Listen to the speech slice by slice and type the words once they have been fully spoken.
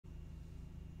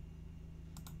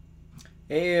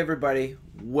Hey everybody,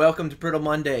 welcome to Priddle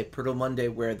Monday. Priddle Monday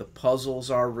where the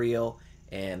puzzles are real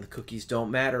and the cookies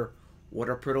don't matter. What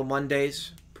are Priddle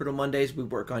Mondays? Priddle Mondays, we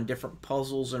work on different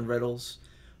puzzles and riddles.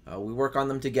 We work on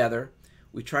them together.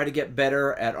 We try to get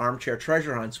better at armchair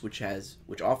treasure hunts, which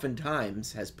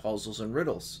oftentimes has puzzles and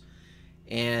riddles.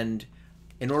 And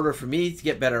in order for me to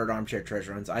get better at armchair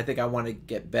treasure hunts, I think I want to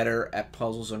get better at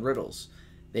puzzles and riddles.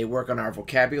 They work on our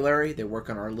vocabulary, they work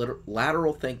on our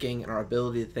lateral thinking, and our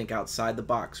ability to think outside the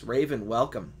box. Raven,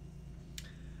 welcome.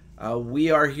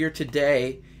 We are here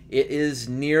today. It is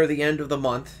near the end of the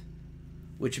month,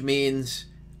 which means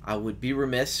I would be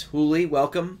remiss. Hooli,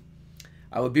 welcome.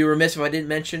 I would be remiss if I didn't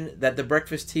mention that the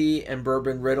breakfast tea and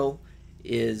bourbon riddle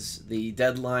is the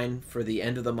deadline for the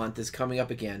end of the month is coming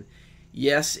up again.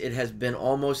 Yes, it has been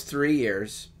almost 3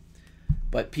 years.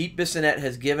 But Pete Bissonette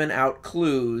has given out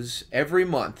clues every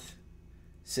month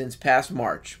since past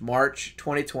March. March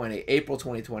 2020, April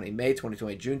 2020, May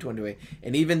 2020, June 2020.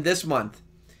 And even this month,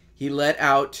 he let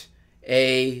out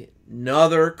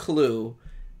another clue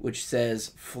which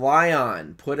says, fly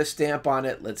on, put a stamp on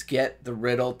it, let's get the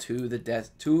riddle to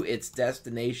its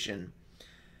destination.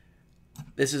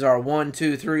 This is our 1,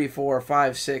 2, 3, 4,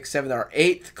 5, 6, 7, our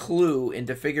 8th clue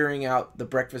into figuring out the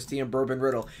breakfast tea and bourbon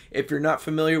riddle. If you're not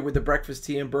familiar with the breakfast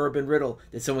tea and bourbon riddle,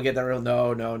 did someone get that riddle?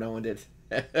 No one did.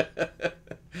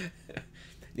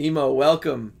 Nemo,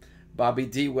 welcome. Bobby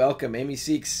D, welcome. Amy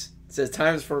Seeks says,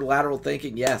 times for lateral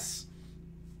thinking. Yes.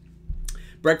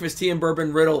 Breakfast tea and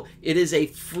bourbon riddle. It is a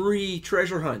free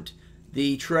treasure hunt.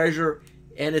 The treasure...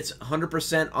 And it's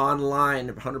 100% online,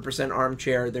 100%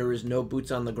 armchair. There is no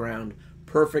boots on the ground.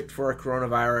 Perfect for a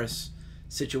coronavirus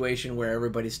situation where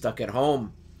everybody's stuck at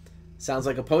home. Sounds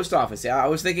like a post office. Yeah, I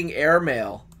was thinking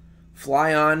airmail.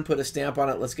 Fly on, put a stamp on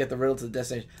it, let's get the riddle to the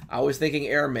destination. I was thinking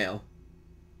airmail.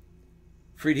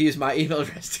 Free to use my email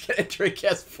address to get entry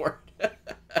guest for it.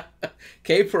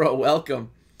 K-Pro,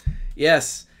 welcome.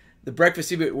 Yes, the breakfast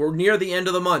tea. We're near the end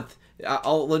of the month.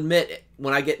 I'll admit,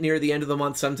 when I get near the end of the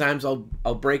month, sometimes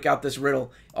I'll break out this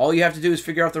riddle. All you have to do is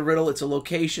figure out the riddle. It's a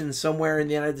location somewhere in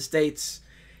the United States.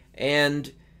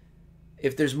 And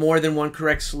if there's more than one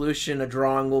correct solution, a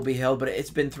drawing will be held. But it's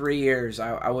been 3 years.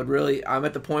 I'm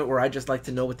at the point where I just like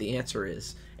to know what the answer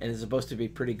is. And it's supposed to be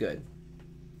pretty good.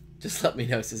 Just let me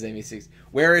know, says Amy Six.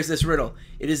 Where is this riddle?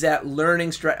 It is at Learning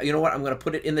Strat. You know what? I'm going to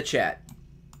put it in the chat.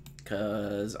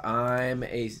 Because I'm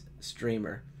a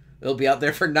streamer. It'll be out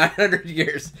there for 900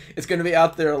 years. It's going to be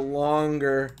out there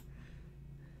longer.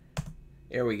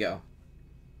 There we go.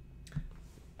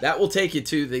 That will take you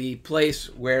to the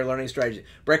place where Learning Strategy.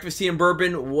 Breakfast Tea and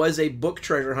Bourbon was a book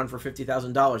treasure hunt for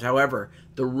 $50,000. However,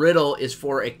 the riddle is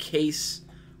for a case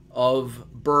of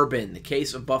bourbon, the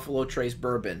case of Buffalo Trace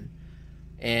bourbon.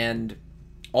 And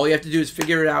all you have to do is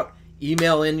figure it out,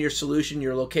 email in your solution,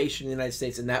 your location in the United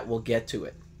States, and that will get to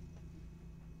it.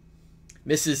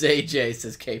 Mrs. AJ,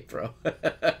 says K-Pro.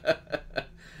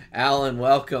 Alan,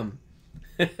 welcome.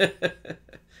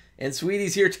 And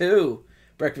Sweetie's here too.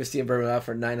 Breakfast tea and bourbon out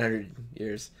for 900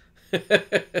 years.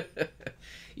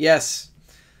 Yes.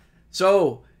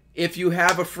 So, if you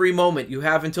have a free moment, you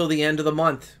have until the end of the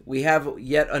month. We have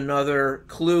yet another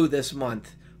clue this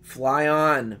month. Fly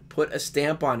on. Put a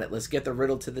stamp on it. Let's get the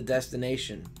riddle to the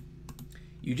destination.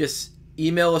 You just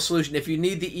email a solution. If you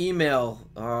need the email,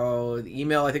 the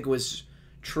email I think was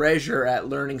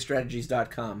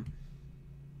treasure@learningstrategies.com.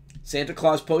 Santa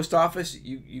Claus Post Office,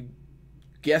 you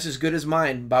guess as good as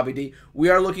mine, Bobby D. We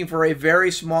are looking for a very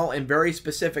small and very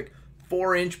specific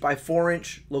 4-inch by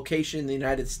 4-inch location in the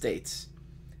United States.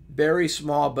 Very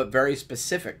small, but very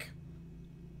specific.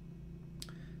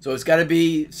 So it's got to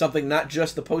be something not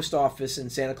just the post office in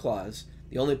Santa Claus.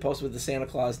 The only post with the Santa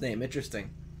Claus name.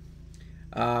 Interesting.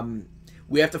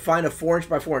 We have to find a 4-inch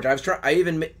by 4-inch. I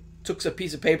even took a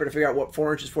piece of paper to figure out what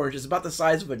 4 inches. 4 inches is about the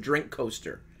size of a drink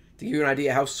coaster, to give you an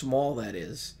idea how small that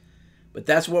is. But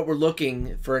that's what we're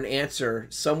looking for, an answer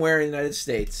somewhere in the United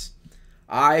States.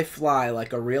 I fly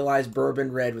like a realized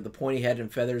bourbon red with a pointy head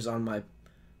and feathers on my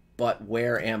butt.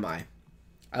 Where am I?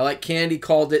 I like Candy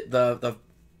called it the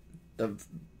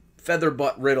feather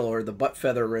butt riddle, or the butt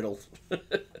feather riddle.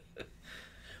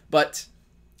 But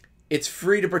it's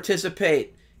free to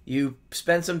participate. You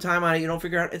spend some time on it, you don't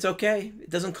figure out, it's okay.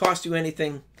 It doesn't cost you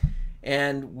anything.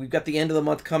 And we've got the end of the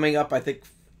month coming up, I think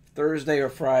Thursday or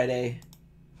Friday.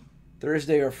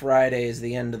 Thursday or Friday is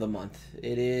the end of the month.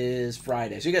 It is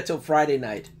Friday. So you got till Friday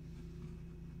night.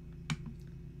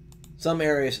 Some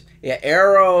areas. Yeah,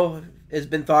 arrow has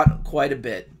been thought quite a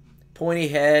bit. Pointy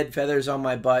head, feathers on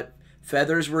my butt.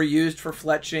 Feathers were used for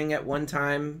fletching at one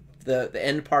time, the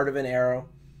end part of an arrow.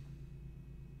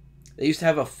 They used to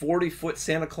have a 40-foot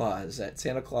Santa Claus at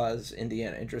Santa Claus,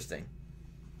 Indiana. Interesting.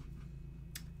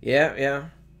 Yeah,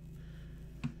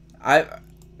 yeah.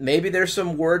 Maybe there's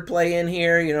some wordplay in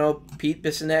here. You know, Pete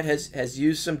Bissonette has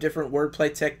used some different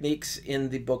wordplay techniques in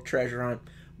the book Treasure Hunt.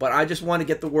 But I just want to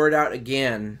get the word out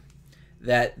again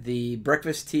that the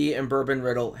breakfast tea and bourbon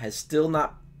riddle still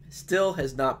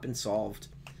has not been solved.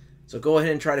 So go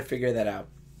ahead and try to figure that out.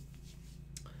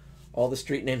 All the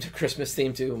street names are Christmas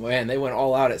themed too. Man, they went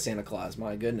all out at Santa Claus.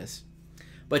 My goodness.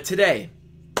 But today,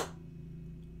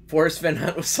 Forrest Van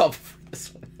Hunt was solved for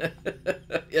this one.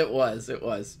 It was.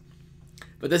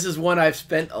 But this is one I've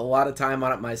spent a lot of time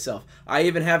on it myself. I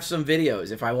even have some videos.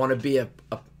 If I want to be a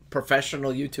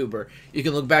professional YouTuber, you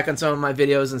can look back on some of my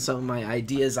videos and some of my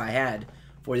ideas I had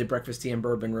for the breakfast tea and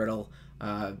bourbon riddle.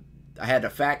 I had a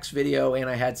facts video, and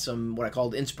I had some what I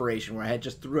called inspiration, where I had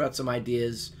just threw out some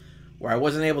ideas where I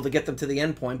wasn't able to get them to the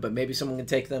end point, but maybe someone can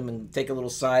take them and take a little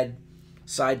side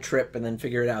trip and then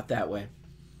figure it out that way.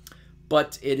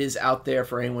 But it is out there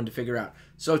for anyone to figure out.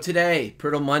 So today,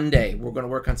 Priddle Monday, we're going to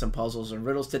work on some puzzles and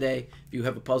riddles today. If you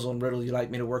have a puzzle and riddle you'd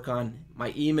like me to work on,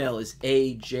 my email is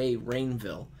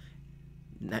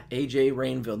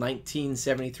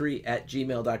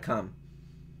ajrainville1973@gmail.com.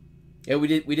 Yeah, we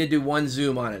did do one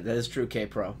Zoom on it. That is true,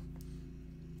 K-Pro.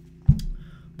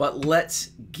 But let's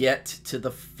get to the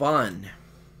fun.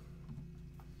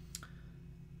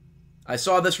 I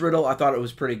saw this riddle. I thought it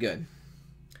was pretty good.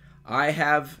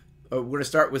 We're going to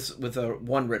start with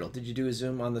one riddle. Did you do a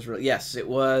Zoom on this riddle? Yes, it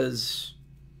was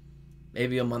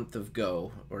maybe a month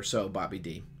ago or so, Bobby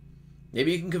D.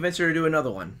 Maybe you can convince her to do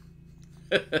another one.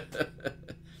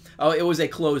 Oh, it was a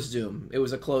closed Zoom. It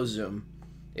was a closed Zoom.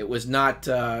 It was not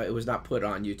put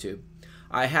on YouTube.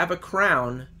 I have a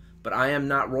crown, but I am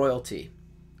not royalty.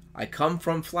 I come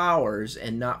from flowers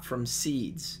and not from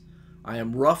seeds. I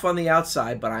am rough on the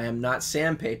outside, but I am not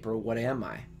sandpaper. What am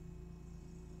I?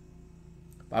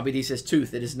 Bobby D says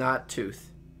tooth. It is not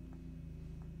tooth.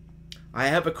 I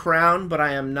have a crown, but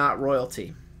I am not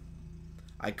royalty.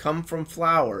 I come from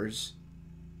flowers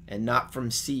and not from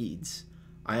seeds.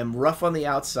 I am rough on the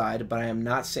outside, but I am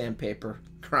not sandpaper.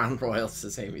 Crown Royal,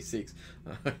 says Amy Seeks.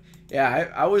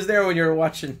 Yeah, I was there when you were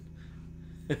watching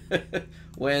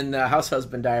when House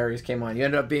Husband Diaries came on. You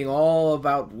ended up being all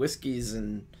about whiskeys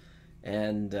and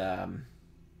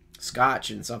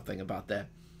scotch and something about that.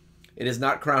 It is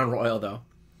not Crown Royal, though.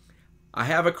 I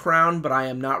have a crown, but I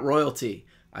am not royalty.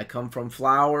 I come from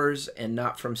flowers and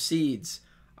not from seeds.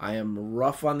 I am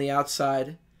rough on the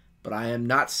outside, but I am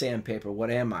not sandpaper.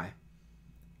 What am I?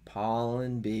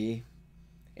 Pollen bee.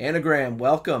 Anagram,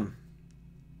 welcome.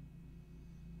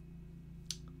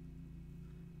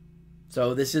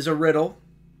 So this is a riddle,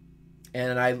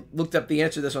 and I looked up the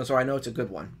answer to this one, so I know it's a good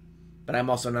one, but I'm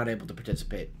also not able to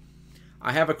participate.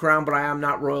 I have a crown, but I am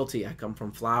not royalty. I come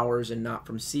from flowers and not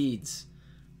from seeds.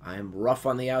 I am rough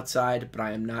on the outside, but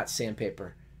I am not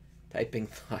sandpaper. Typing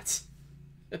thoughts.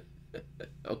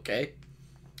 Okay.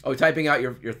 Oh, typing out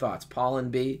your thoughts. Pollen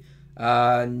bee.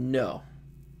 No.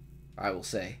 I will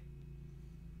say.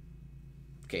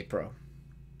 Okay, Pro.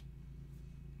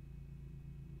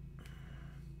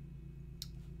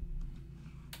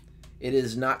 It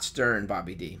is not stern,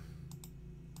 Bobby D.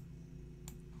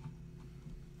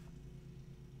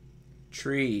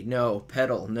 Tree, no.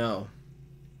 Petal, no.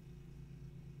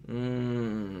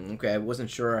 Okay, I wasn't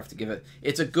sure I have to give it.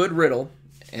 It's a good riddle,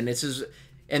 and this is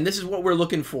what we're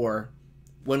looking for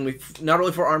when we not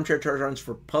only for armchair treasure hunts,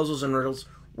 for puzzles and riddles.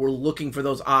 We're looking for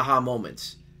those aha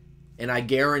moments, and I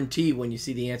guarantee when you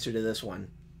see the answer to this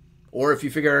one, or if you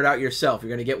figure it out yourself, you're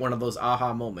going to get one of those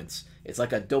aha moments. It's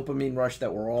like a dopamine rush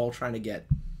that we're all trying to get.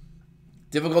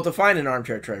 Difficult to find in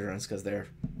armchair treasure hunts because they're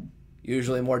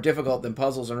usually more difficult than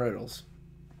puzzles and riddles.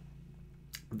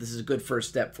 This is a good first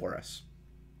step for us.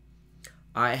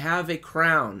 I have a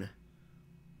crown.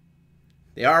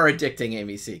 They are addicting,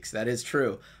 Amy Seeks. That is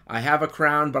true. I have a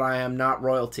crown, but I am not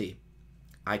royalty.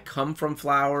 I come from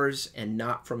flowers and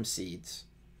not from seeds.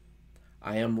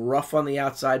 I am rough on the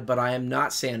outside, but I am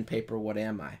not sandpaper. What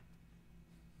am I?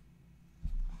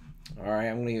 All right,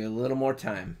 I'm going to give you a little more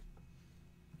time.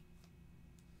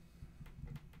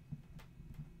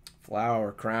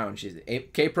 Flower, crown.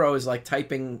 K-Pro is like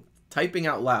typing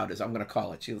out loud, as I'm going to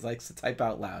call it. She likes to type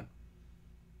out loud.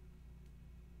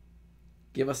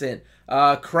 Give us a hint.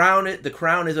 Crown. The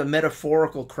crown is a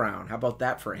metaphorical crown. How about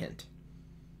that for a hint?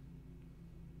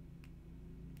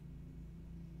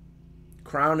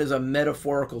 Crown is a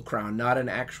metaphorical crown, not an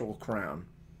actual crown.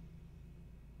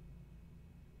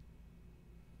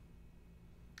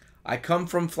 I come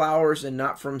from flowers and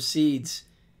not from seeds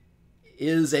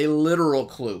is a literal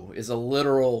clue, is a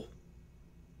literal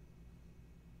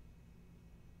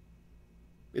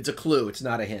It's a clue. It's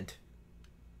not a hint.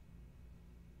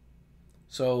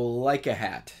 So, like a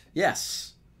hat.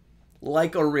 Yes.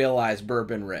 Like a realized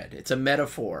bourbon red. It's a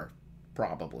metaphor,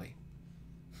 probably.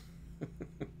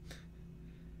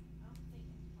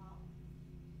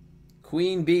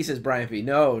 Queen Bee, says Brian B.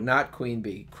 No, not Queen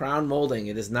Bee. Crown molding.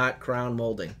 It is not crown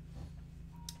molding.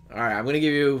 All right, I'm going to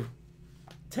give you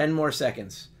 10 more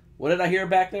seconds. What did I hear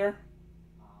back there?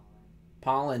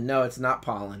 Pollen. No, it's not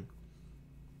pollen.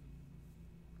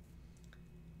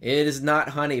 It is not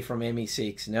honey from Amy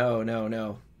Seeks. No, no,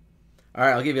 no. All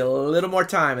right, I'll give you a little more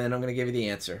time, and then I'm going to give you the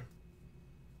answer.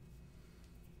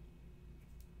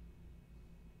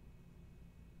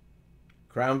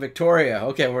 Crown Victoria.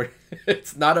 Okay,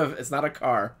 it's not a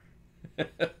car.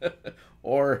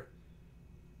 Or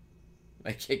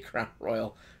I get Crown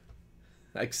Royal.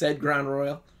 I said Crown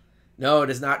Royal. No, it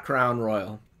is not Crown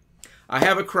Royal. I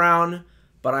have a crown,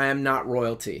 but I am not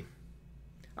royalty.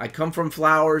 I come from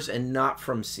flowers and not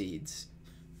from seeds.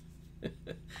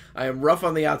 I am rough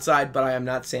on the outside, but I am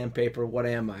not sandpaper. What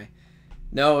am I?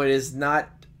 No, it is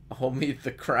not Hold Me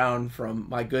the Crown from,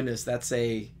 my goodness, that's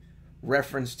a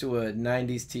reference to a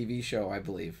 90s TV show, I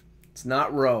believe. It's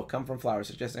not Roe. Come from flowers.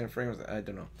 Suggesting a fragrance. I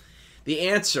don't know. The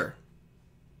answer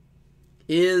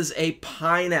is a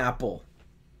pineapple.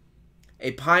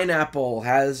 A pineapple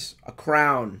has a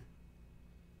crown.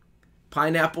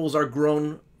 Pineapples are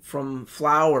grown from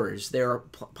flowers.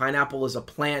 Pineapple is a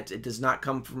plant. It does not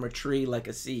come from a tree like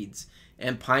a seeds.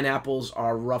 And pineapples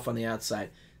are rough on the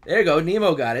outside. There you go.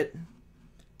 Nemo got it.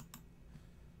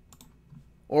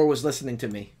 Or was listening to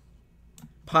me.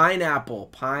 Pineapple.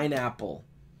 Pineapple.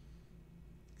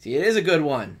 See, it is a good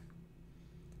one.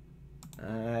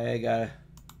 I got a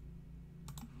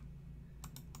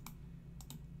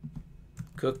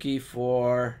cookie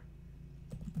for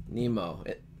Nemo.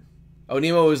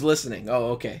 Nemo was listening.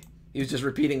 Oh, okay. He was just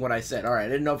repeating what I said. All right. I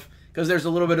didn't know if, because there's a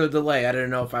little bit of a delay. I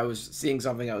didn't know if I was seeing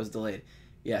something that was delayed.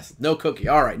 Yes. No cookie.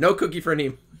 All right. No cookie for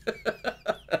Nemo.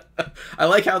 I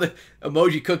like how the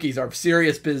emoji cookies are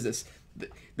serious business.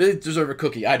 They deserve a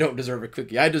cookie. I don't deserve a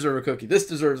cookie. I deserve a cookie. This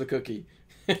deserves a cookie.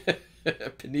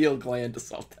 Pineal gland to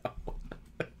solve that one.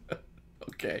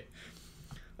 Okay.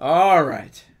 All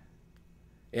right.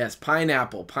 Yes,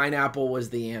 pineapple. Pineapple was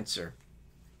the answer.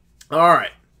 All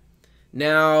right.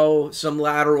 Now, some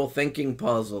lateral thinking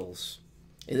puzzles.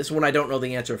 And this one I don't know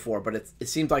the answer for, but it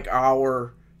seems like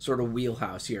our sort of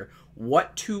wheelhouse here.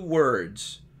 What two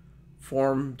words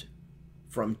formed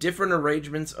from different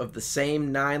arrangements of the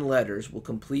same 9 letters will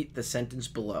complete the sentence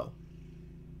below?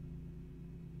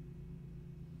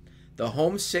 The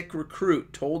homesick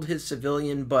recruit told his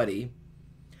civilian buddy,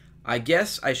 I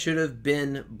guess I should have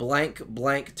been blank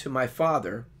blank to my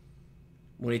father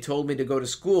when he told me to go to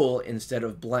school instead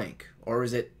of blank. Or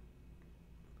is it,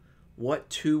 what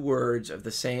two words of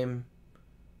the same,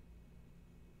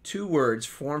 2 words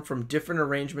formed from different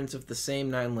arrangements of the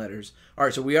same 9 letters? All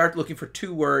right, so we are looking for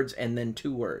 2 words and then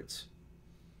 2 words.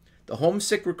 The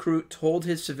homesick recruit told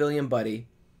his civilian buddy,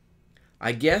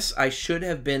 I guess I should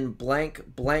have been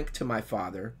blank blank to my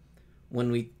father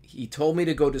when he told me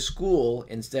to go to school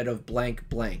instead of blank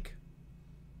blank.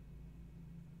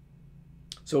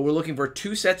 So we're looking for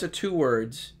 2 sets of 2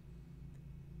 words,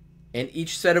 and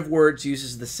each set of words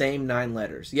uses the same 9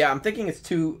 letters. Yeah, I'm thinking it's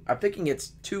 2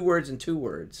 words and 2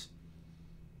 words.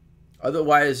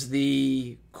 Otherwise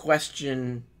the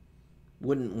question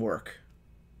wouldn't work.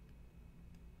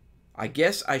 I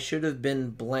guess I should have been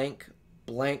blank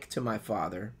blank to my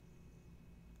father.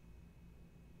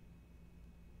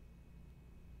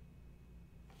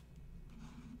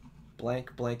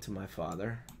 Blank blank to my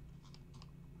father.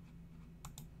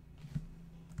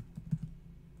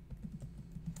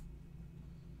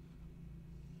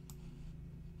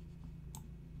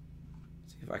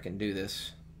 See if I can do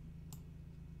this.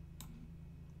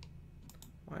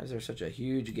 Why is there such a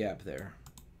huge gap there?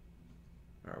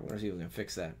 All right, we're gonna see if we can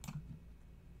fix that.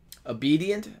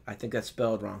 Obedient? I think that's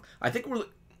spelled wrong. I think we're...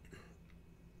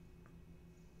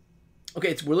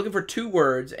 Okay, we're looking for 2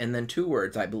 words and then 2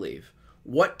 words, I believe.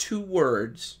 What 2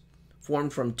 words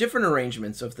formed from different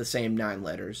arrangements of the same 9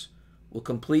 letters will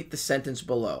complete the sentence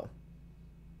below?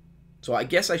 So I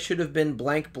guess I should have been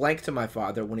blank blank to my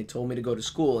father when he told me to go to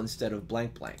school instead of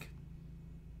blank blank.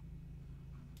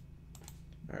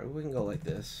 All right, we can go like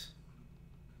this.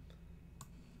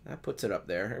 That puts it up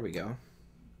there. Here we go.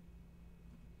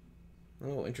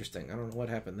 Oh, interesting. I don't know what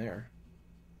happened there.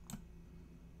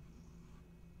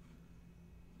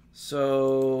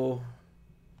 So,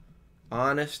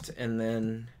 honest, and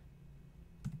then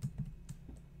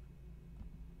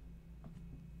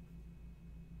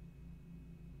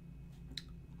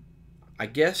I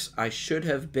guess I should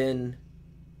have been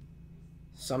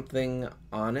Something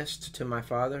honest to my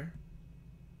father.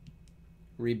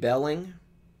 Rebelling.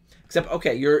 Except,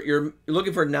 okay, you're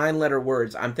looking for 9-letter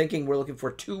words. I'm thinking we're looking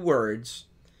for 2 words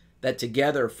that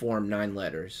together form 9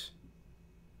 letters.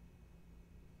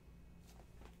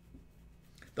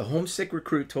 The homesick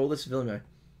recruit told us Vilma.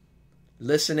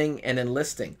 Listening and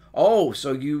enlisting. Oh,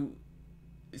 so you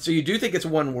do think it's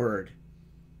 1 word.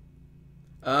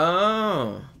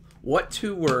 Oh. What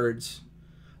 2 words?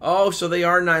 Oh, so they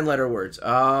are 9-letter words.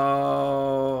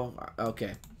 Oh,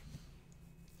 okay.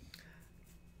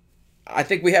 I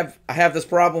think I have this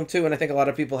problem too, and I think a lot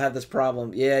of people have this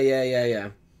problem. Yeah.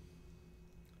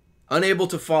 Unable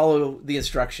to follow the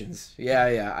instructions.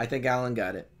 Yeah. I think Alan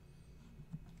got it.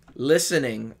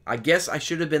 Listening. I guess I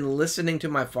should have been listening to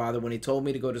my father when he told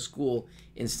me to go to school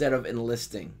instead of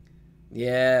enlisting.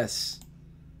 Yes.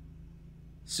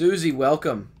 Susie,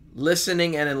 welcome.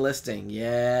 Listening and enlisting.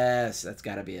 Yes, that's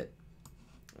got to be it.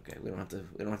 Okay, we don't have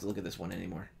to look at this one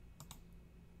anymore.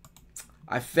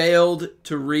 I failed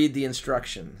to read the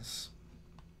instructions.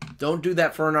 Don't do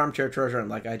that for an armchair treasure hunt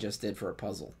like I just did for a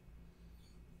puzzle.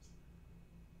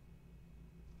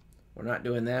 We're not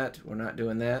doing that. We're not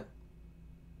doing that.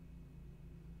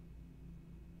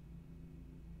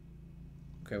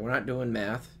 Okay, we're not doing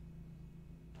math.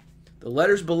 The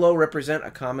letters below represent a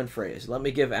common phrase. Let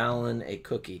me give Alan a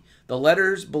cookie. The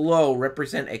letters below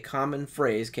represent a common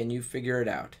phrase. Can you figure it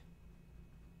out?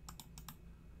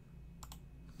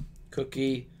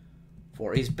 Cookie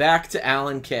for... He's back to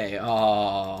Alan K.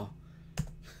 Oh.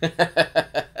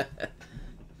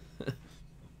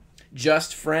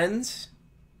 Just friends.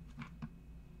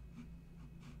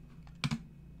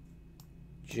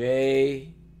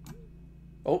 J...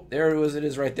 Oh, there it was. It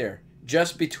is right there.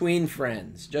 Just between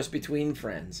friends. Just between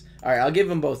friends. All right, I'll give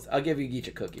them both. I'll give you each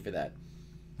a cookie for that.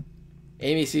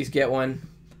 Amy Seeks, get one.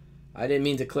 I didn't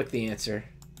mean to click the answer.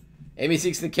 Amy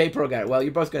Seeks and K-Pro got it. Well,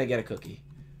 you're both going to get a cookie.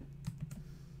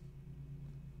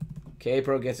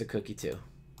 K-Pro gets a cookie, too.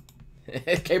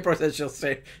 K-Pro says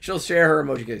she'll share her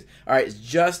emoji cookies. All right, it's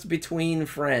just between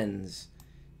friends.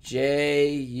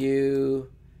 J-U-S-T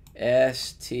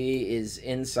is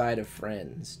inside of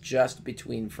friends. Just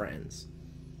between friends.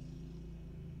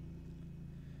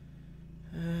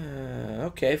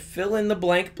 Okay, fill in the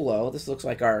blank below. This looks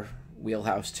like our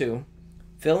wheelhouse, too.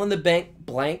 Fill in the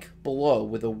blank below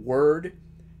with a word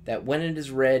that, when it is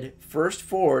read first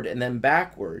forward and then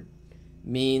backward,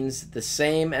 means the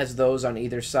same as those on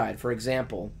either side. For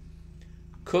example,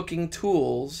 cooking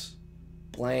tools,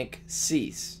 blank,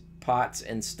 cease, pots,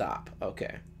 and stop.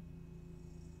 Okay.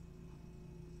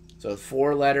 So a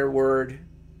 4-letter word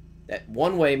that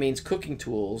one way means cooking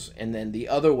tools, and then the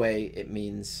other way it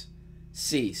means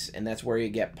cease, and that's where you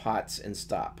get pots and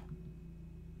stop.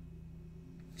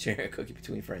 Share a cookie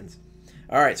between friends.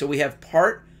 All right, so we have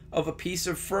part of a piece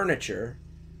of furniture,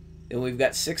 and we've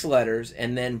got 6 letters,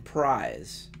 and then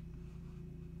prize.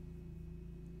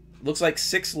 Looks like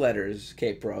 6 letters,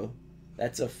 K-Pro.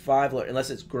 That's a 5-letter, unless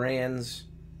it's grands.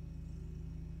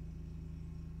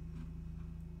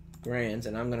 Grands,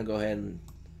 and I'm going to go ahead and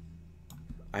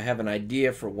I have an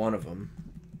idea for one of them.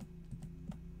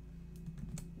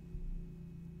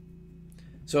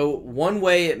 So one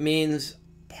way it means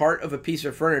part of a piece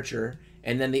of furniture,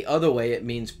 and then the other way it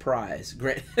means prize.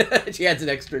 Great. She adds an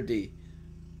extra D.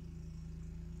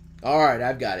 All right,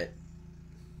 I've got it.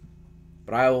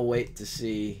 But I will wait to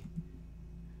see.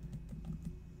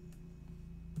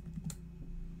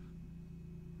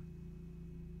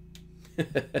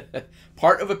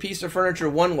 Part of a piece of furniture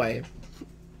one way,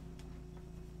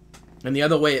 and the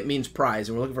other way it means prize.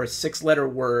 And we're looking for a 6-letter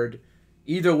word.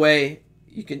 Either way,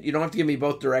 you don't have to give me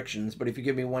both directions, but if you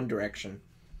give me one direction,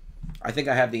 I think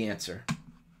I have the answer.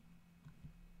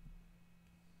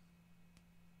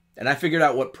 And I figured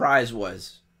out what prize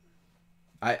was.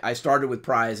 I started with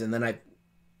prize, and then I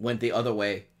went the other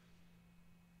way.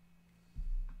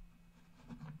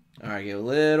 All right, give a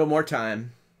little more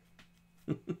time.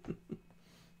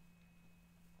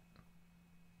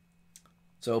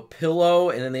 So pillow,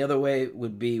 and then the other way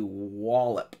would be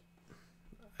wallop.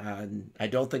 I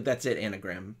don't think that's it,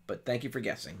 anagram, but thank you for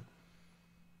guessing.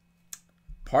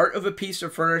 Part of a piece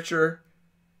of furniture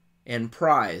and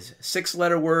prize.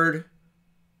 6-letter word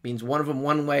means one of them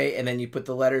one way, and then you put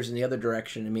the letters in the other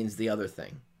direction, it means the other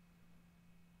thing.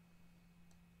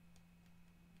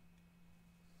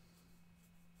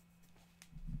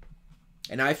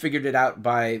 And I figured it out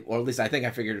by, or at least I think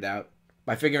I figured it out,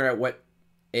 by figuring out what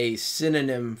a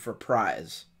synonym for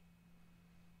prize.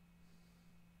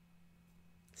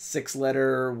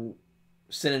 6-letter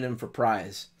synonym for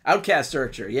prize. Outcast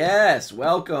searcher. Yes,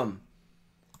 welcome.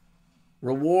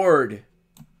 Reward.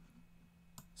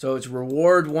 So it's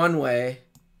reward one way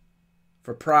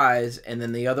for prize, and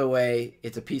then the other way,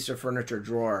 it's a piece of furniture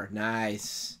drawer.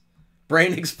 Nice.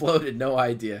 Brain exploded. No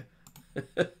idea.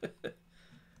 It's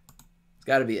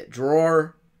got to be it.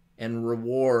 Drawer and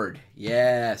reward.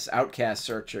 Yes. Outcast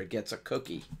searcher gets a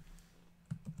cookie.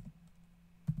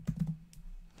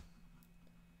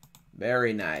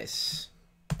 Very nice.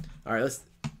 All right,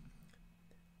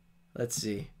 let's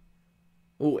see.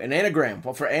 Ooh, an anagram.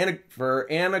 Well, for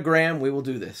anagram, we will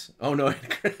do this. Oh, no.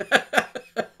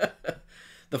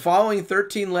 The following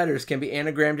 13 letters can be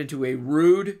anagrammed into a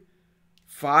rude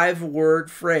 5-word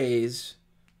phrase,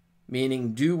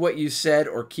 meaning do what you said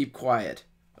or keep quiet.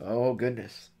 Oh,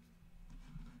 goodness.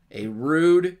 A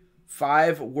rude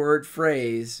 5-word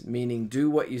phrase, meaning do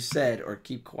what you said or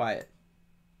keep quiet.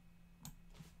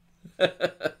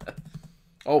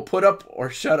 Oh, put up or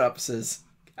shut up, says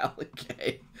Alan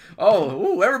K. Oh,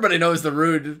 ooh, everybody knows the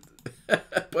rude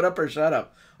put up or shut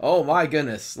up. Oh, my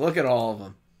goodness. Look at all of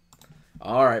them.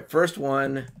 All right, first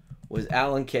one was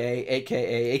Alan K,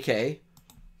 a.k.a. AK.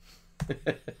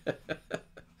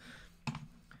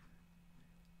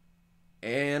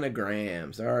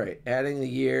 Anagrams. All right, adding the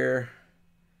year.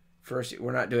 First,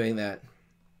 we're not doing that.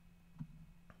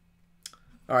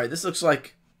 All right, this looks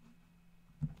like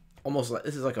almost like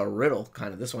this is like a riddle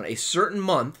kind of. This one, a certain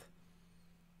month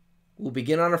will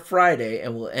begin on a Friday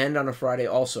and will end on a Friday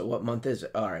also. What month is it?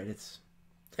 All right, it's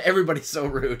everybody's so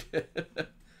rude.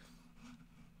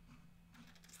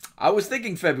 I was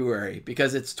thinking February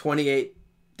because it's 28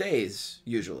 days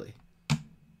usually.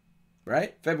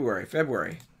 Right? February.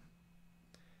 February.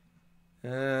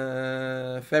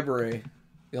 The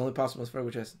only possible is February,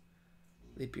 which has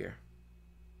leap year.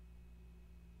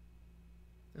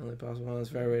 The only possible one is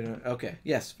February. Okay.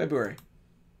 Yes, February.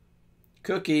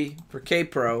 Cookie for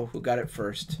K-Pro, who got it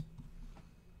first.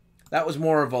 That was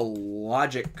more of a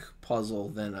logic puzzle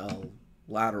than a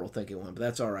lateral thinking one, but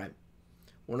that's all right.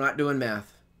 We're not doing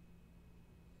math.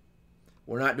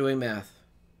 We're not doing math.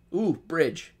 Ooh,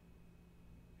 bridge.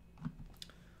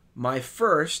 My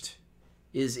first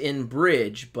is in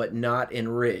bridge, but not in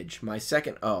ridge. My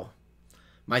second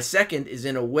is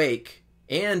in awake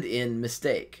and in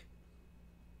mistake.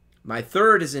 My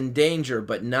third is in danger,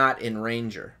 but not in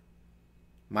ranger.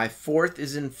 My fourth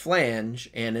is in flange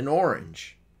and in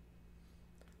orange.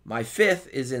 My fifth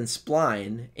is in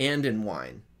spline and in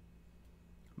wine.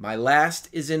 My last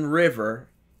is in river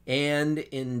and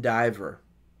in diver.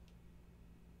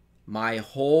 My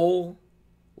whole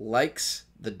likes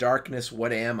the darkness.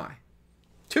 What am I?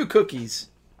 2 cookies.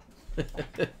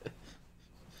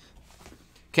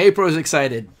 K-Pro's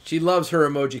excited. She loves her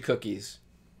emoji cookies.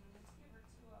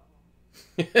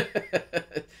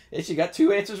 And she got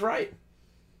 2 answers right.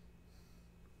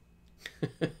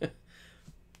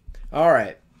 All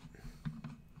right.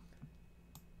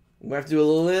 We have to do a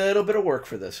little bit of work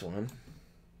for this one.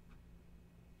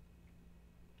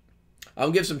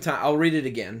 I'll give some time. I'll read it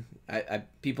again.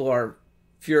 People are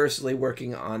furiously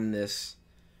working on this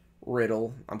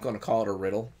riddle. I'm going to call it a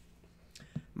riddle.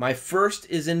 My first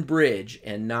is in bridge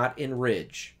and not in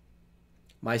ridge.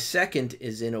 My second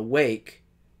is in awake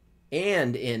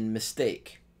and in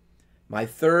mistake. My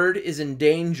third is in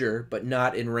danger but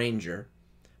not in ranger.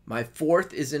 My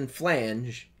fourth is in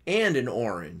flange and in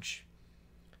orange.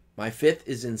 My fifth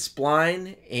is in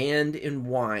spline and in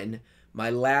wine. My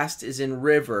last is in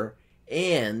river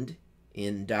and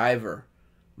in diver.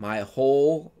 My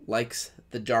whole likes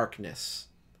the darkness.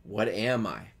 What am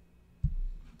I?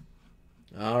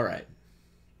 All right.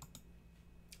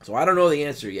 So I don't know the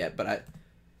answer yet, but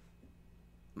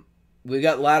we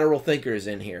got lateral thinkers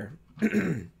in here.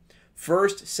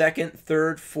 First, second,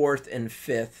 third, fourth, and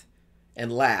fifth,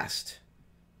 and last.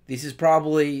 This is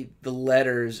probably the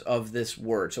letters of this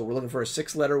word. So we're looking for a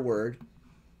 6-letter word.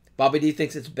 Bobby D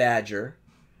thinks it's badger.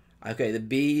 Okay, the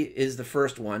B is the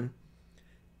first one.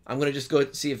 I'm going to just go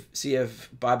see if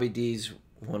Bobby D's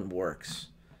one works.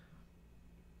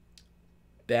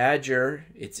 Badger,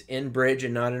 it's in bridge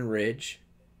and not in ridge.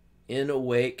 In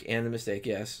awake and a mistake,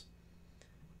 yes.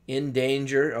 In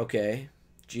danger, okay.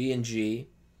 G and G.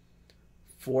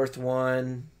 Fourth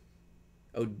one,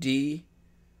 D.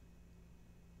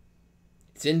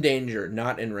 It's in danger,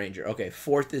 not in ranger. Okay,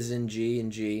 fourth is in G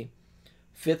and G.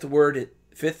 Fifth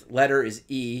letter is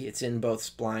E. It's in both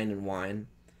spline and wine.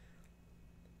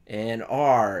 And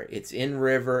R, it's in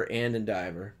river and in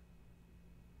diver.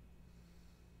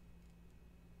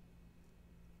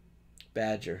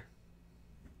 Badger.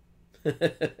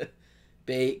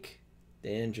 Bake,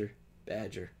 danger,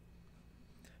 badger.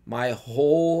 My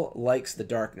whole likes the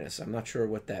darkness. I'm not sure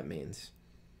what that means.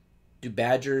 Do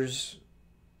badgers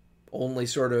only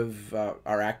sort of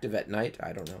are active at night?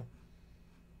 I don't know.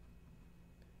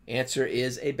 Answer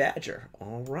is a badger.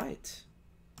 All right.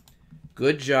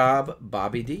 Good job,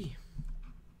 Bobby D.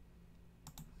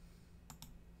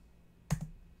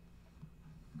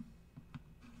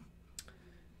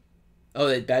 Oh,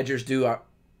 the badgers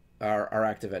are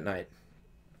active at night.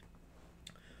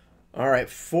 All right.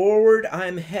 Forward,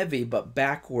 I'm heavy, but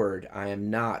backward, I am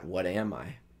not. What am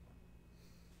I?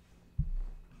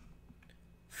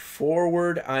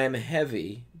 Forward, I am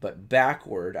heavy, but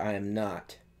backward, I am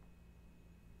not.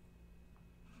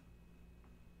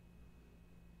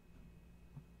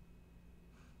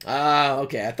 Ah,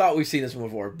 okay. I thought we've seen this one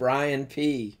before. Brian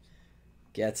P.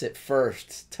 gets it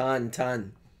first.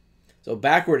 Ton. So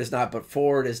backward is not, but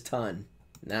forward is ton.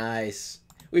 Nice.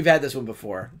 We've had this one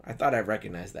before. I thought I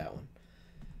recognized that one.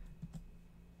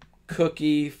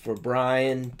 Cookie for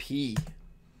Brian P.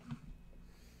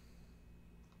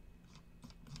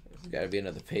 There's got to be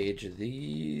another page of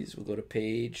these. We'll go to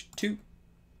page 2.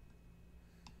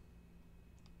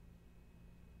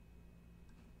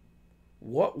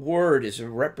 What word is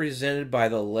represented by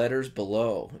the letters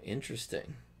below?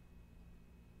 Interesting.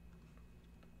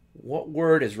 What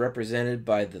word is represented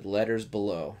by the letters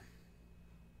below?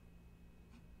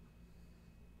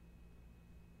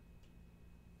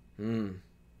 Hmm.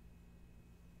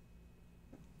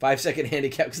 5-second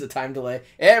handicap because of the time delay.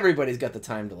 Everybody's got the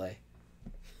time delay.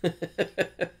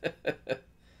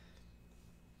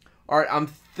 All right, I'm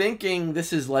thinking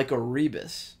this is like a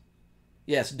rebus.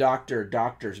 Yes,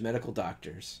 doctors, medical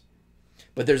doctors.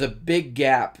 But there's a big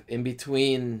gap in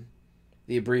between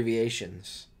the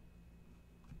abbreviations.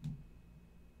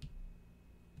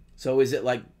 So is it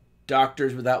like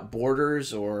Doctors Without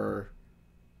Borders, or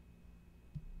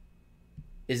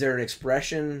is there an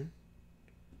expression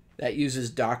that uses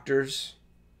doctors?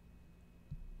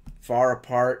 Far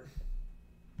apart,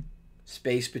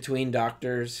 space between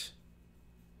doctors.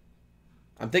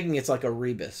 I'm thinking it's like a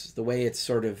rebus, the way it's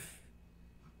sort of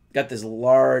got this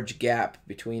large gap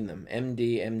between them.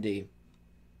 MD, MD.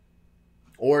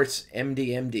 Or it's MD,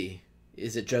 MD.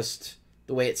 Is it just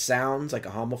the way it sounds, like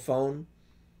a homophone?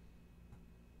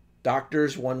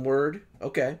 Doctors, one word.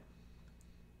 Okay.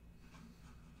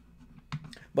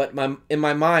 But in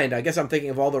my mind, I guess I'm thinking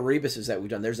of all the rebuses that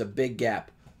we've done. There's a big gap.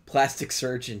 Plastic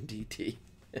surgeon, DT.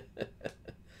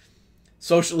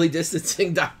 Socially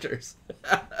distancing doctors.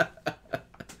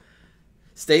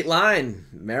 State line,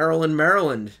 Maryland,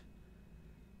 Maryland.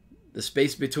 The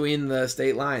space between the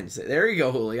state lines. There you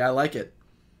go, Hooli. I like it.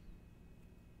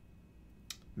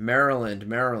 Maryland,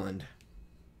 Maryland.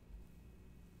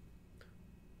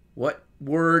 What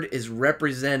word is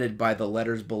represented by the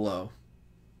letters below?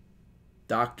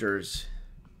 Doctors.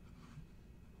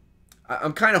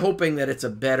 I'm kind of hoping that it's a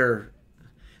better...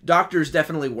 Doctors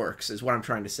definitely works, is what I'm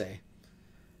trying to say.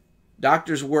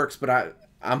 Doctors works, but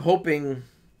I'm hoping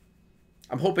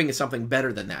it's something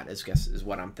better than that, is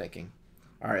what I'm thinking.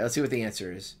 All right, let's see what the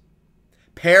answer is.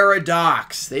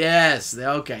 Paradox. Yes.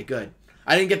 Okay, good.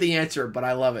 I didn't get the answer, but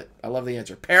I love it. I love the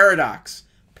answer. Paradox.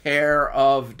 Pair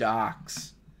of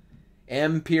docs.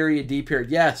 M period, D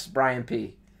period. Yes, Brian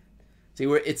P. See,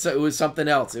 it was something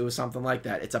else. It was something like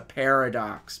that. It's a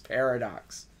paradox.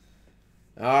 Paradox.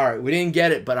 All right, we didn't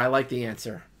get it, but I like the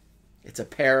answer. It's a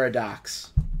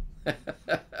paradox. Yeah,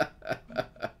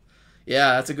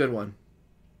 that's a good one.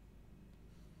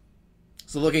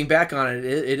 So looking back on it,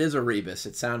 it is a rebus.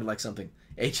 It sounded like something.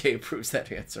 AJ approves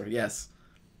that answer. Yes.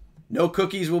 No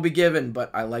cookies will be given,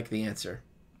 but I like the answer.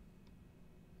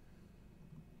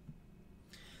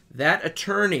 That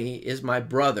attorney is my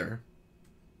brother,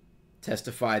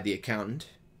 testified the accountant.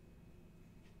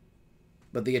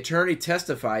 But the attorney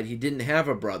testified he didn't have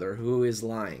a brother. Who is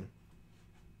lying?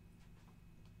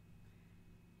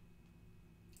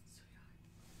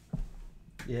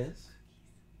 Yes.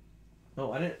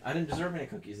 Oh, I didn't deserve any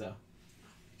cookies though.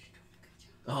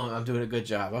 Oh, I'm doing a good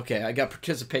job. Okay, I got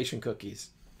participation cookies.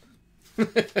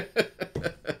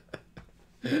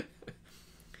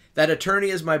 That attorney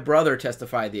is my brother,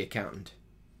 testified the accountant.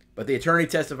 But the attorney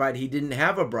testified he didn't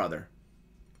have a brother.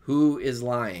 Who is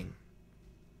lying?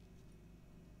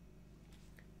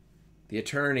 The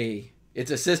attorney...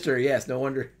 It's a sister, yes. No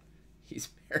wonder he's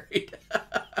married.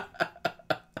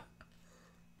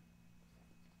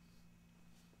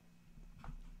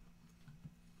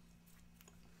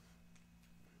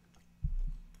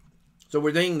 So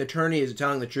we're thinking the attorney is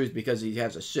telling the truth because he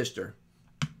has a sister.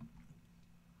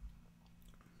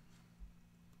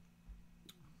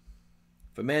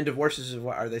 If a man divorces his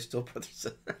wife, are they still brothers?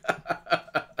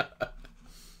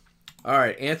 All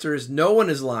right, answer is no one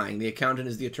is lying. The accountant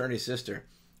is the attorney's sister.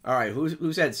 All right,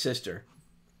 who said sister?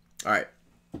 All right.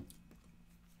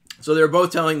 So they're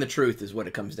both telling the truth is what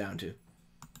it comes down to.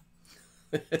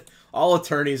 All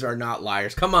attorneys are not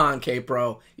liars. Come on,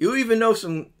 K-Pro. You even know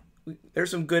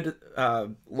there's some good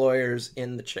lawyers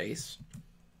in the chase.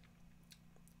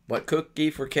 What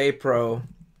cookie for K-Pro?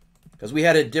 Because we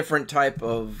had a different type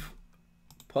of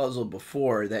puzzle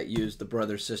before that used the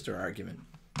brother-sister argument.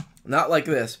 Not like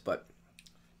this, but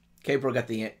K-Pro got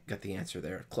the answer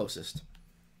there, closest.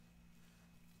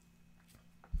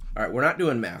 All right, we're not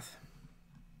doing math.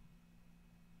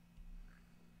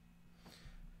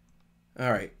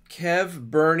 All right,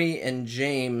 Kev, Bernie, and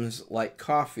James like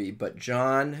coffee, but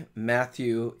John,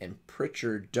 Matthew, and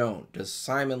Pritchard don't. Does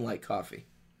Simon like coffee?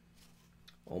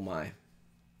 Oh, my.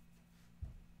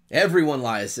 Everyone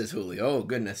lies, says Hooli. Oh,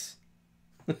 goodness.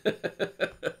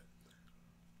 The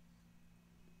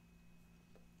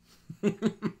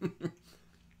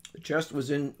chest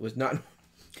was not...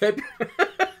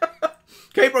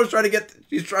 K-Pro's trying to get...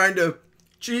 He's trying to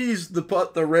cheese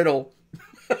the riddle.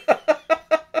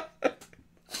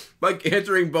 By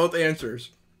answering both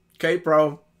answers.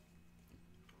 K-Pro.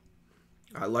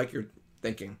 I like your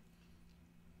thinking.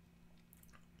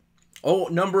 Oh,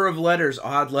 number of letters.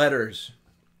 Odd letters.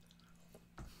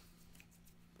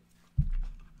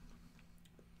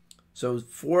 So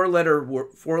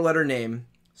 4-letter name,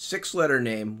 6-letter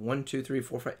name, 1, 2, 3,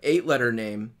 4, 5, 8-letter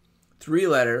name,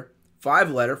 3-letter,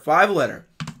 5-letter, 5-letter.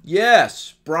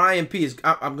 Yes, Brian P.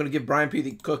 I'm going to give Brian P.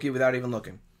 the cookie without even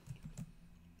looking.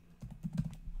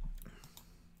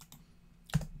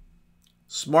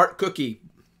 Smart cookie,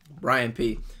 Brian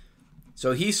P.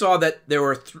 So he saw that there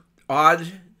were odd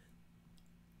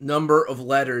number of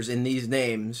letters in these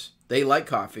names. They like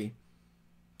coffee.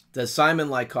 Does Simon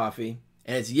like coffee?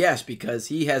 And it's yes, because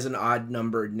he has an odd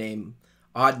number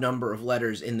of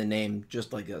letters in the name,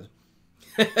 just like a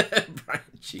Brian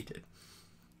cheated.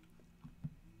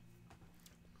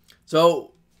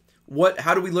 So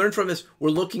how do we learn from this? We're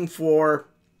looking for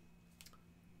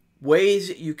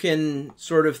ways you can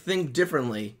sort of think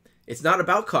differently. It's not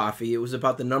about coffee. It was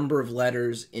about the number of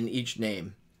letters in each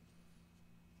name.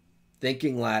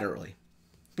 Thinking laterally.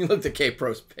 You looked at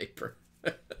K-Pro's paper.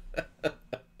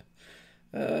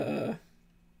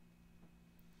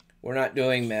 We're not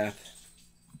doing math.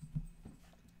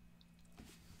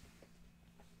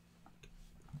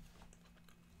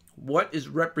 What is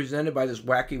represented by this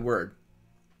wacky word?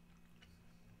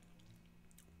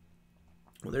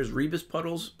 Well, there's rebus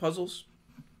puzzles.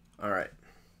 All right.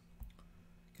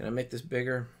 Can I make this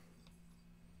bigger?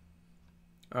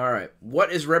 All right.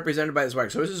 What is represented by this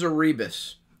wacky? So this is a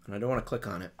rebus, and I don't want to click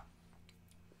on it.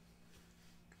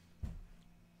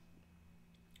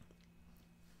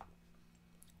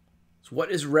 So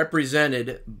what is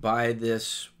represented by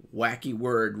this wacky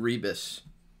word, rebus?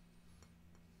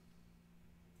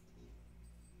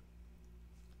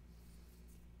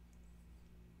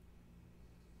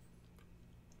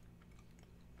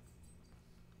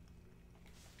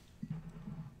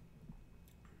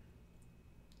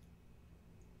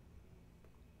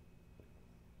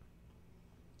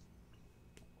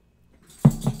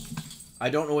 I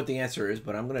don't know what the answer is,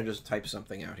 but I'm going to just type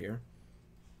something out here.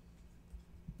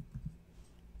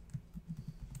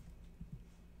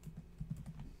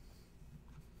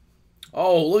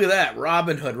 Oh, look at that.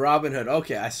 Robin Hood, Robin Hood.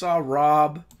 Okay, I saw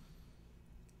Rob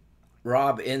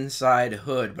inside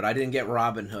Hood, but I didn't get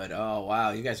Robin Hood. Oh, wow.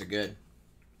 You guys are good.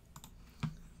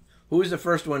 Who was the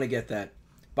first one to get that?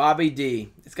 Bobby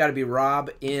D. It's got to be Rob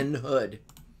in Hood.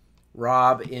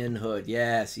 Rob in Hood.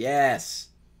 Yes, yes.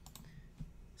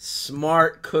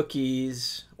 Smart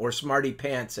cookies, or smarty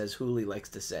pants, as Hooli likes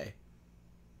to say.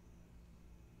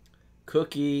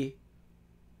 Cookie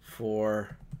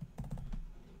for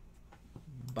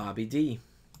Bobby D.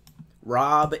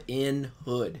 Rob in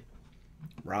Hood.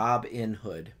 Rob in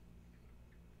Hood.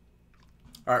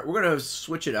 All right, we're going to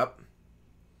switch it up.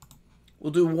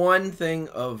 We'll do one thing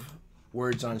of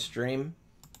words on stream.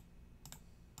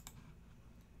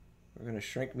 We're going to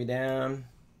shrink me down.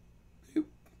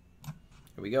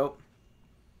 Here we go.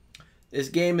 This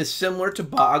game is similar to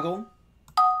Boggle.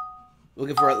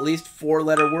 Looking for at least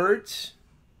 4-letter words.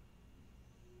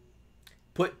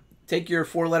 Take your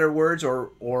 4-letter words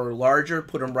or larger,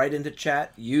 put them right into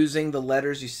chat using the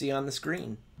letters you see on the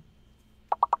screen.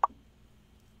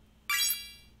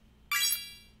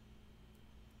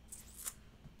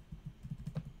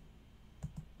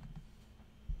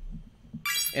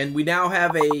 And we now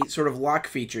have a sort of lock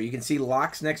feature. You can see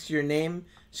locks next to your name,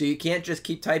 so you can't just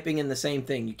keep typing in the same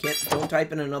thing. Don't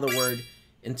type in another word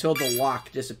until the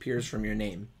lock disappears from your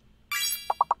name.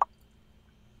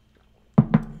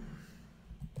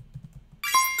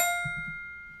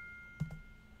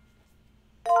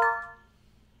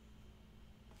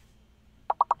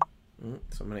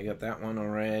 Somebody got that one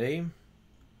already.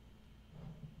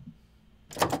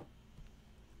 I'm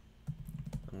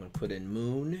going to put in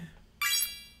moon.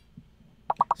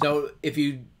 So if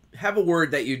you have a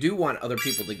word that you do want other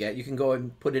people to get, you can go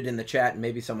and put it in the chat and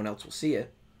maybe someone else will see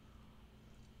it.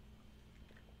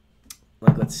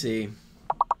 Like, let's see.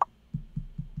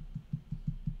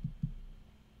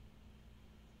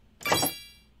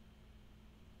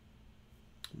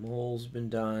 Mole's been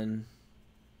done.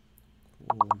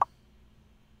 Cool.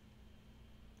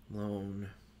 Loan.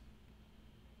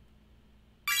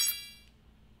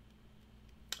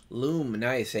 Loom.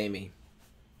 Nice, Amy.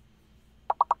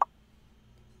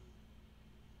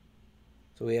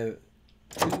 So we have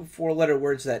 2 4-letter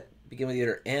words that begin with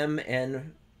either M,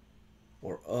 N,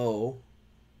 or O.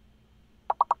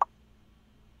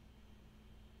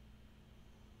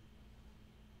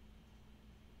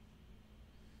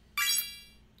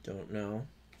 Don't know.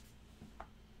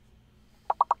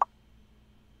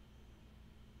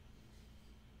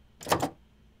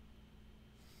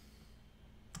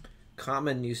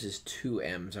 Common uses 2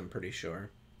 M's, I'm pretty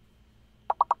sure.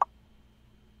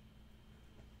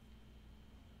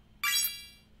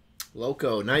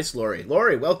 Loco. Nice, Lori.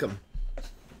 Lori, welcome.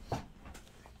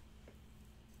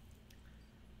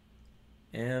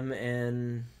 M,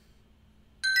 N...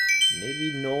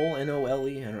 Maybe Nole,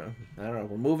 N-O-L-E. I don't know.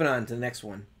 We're moving on to the next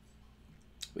one.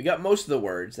 We got most of the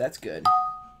words. That's good.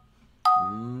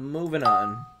 Moving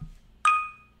on.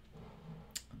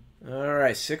 All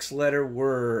right, 6-letter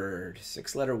word.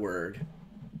 6-letter word.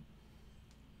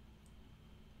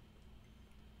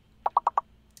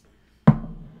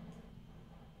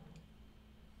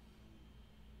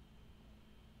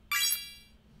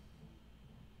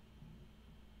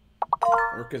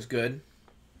 Orca's good.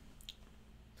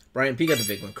 Brian P got the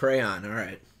big one. Crayon. All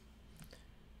right.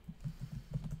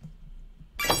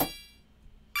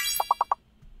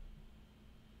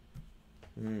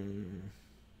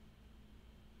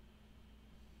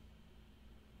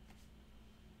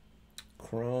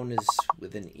 Crone is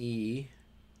with an E.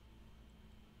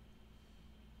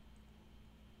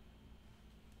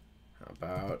 How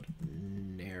about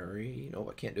nary? No,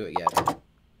 I can't do it yet.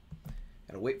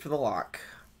 Gotta wait for the lock.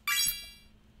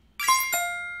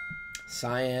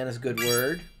 Cyan is a good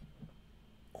word.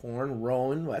 Corn,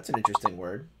 roan. Well, that's an interesting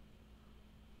word.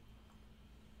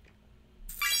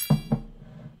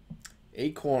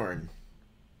 Acorn.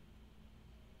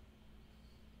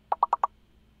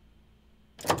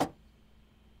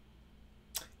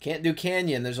 Can't do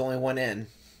canyon. There's only 1 N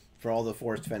for all the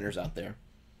forest fenders out there.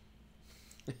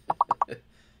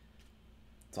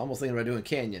 It's almost thinking about doing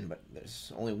canyon, but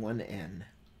there's only 1 N.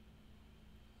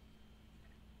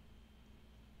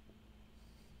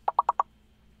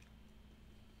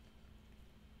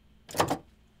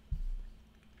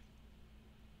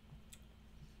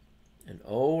 An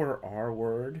O or R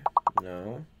word?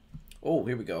 No. Oh,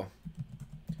 here we go.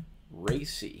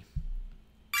 Racy.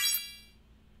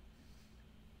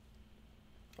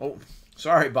 Oh,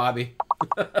 sorry, Bobby.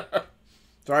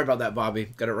 Sorry about that, Bobby.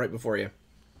 Got it right before you.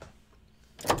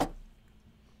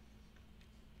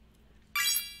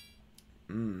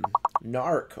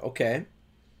 Narc. Okay.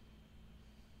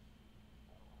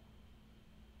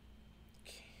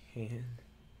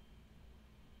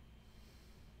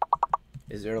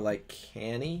 Is there like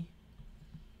canny?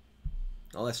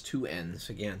 Oh, that's 2 N's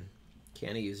again.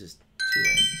 Canny uses 2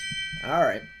 N's. All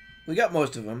right. We got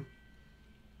most of them.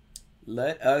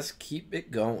 Let us keep it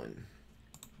going.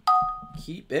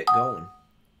 Keep it going.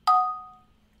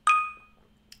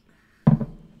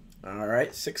 All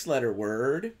right. 6-letter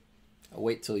word. I'll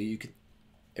wait till you can.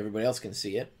 Everybody else can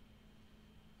see it.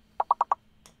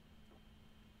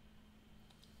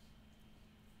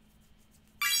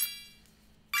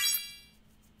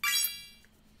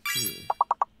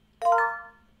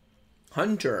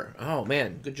 Hunter. Oh,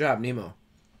 man. Good job, Nemo.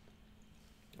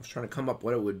 I was trying to come up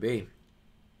what it would be.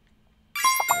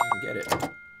 I didn't get it. I'm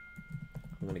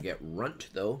going to get runt,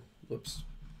 though. Whoops.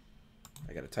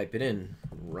 I got to type it in.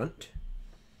 Runt.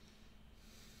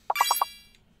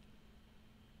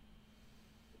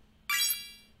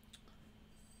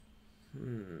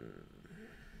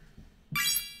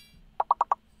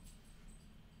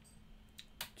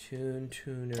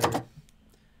 Tuner.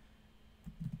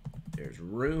 There's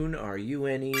rune,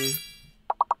 R-U-N-E.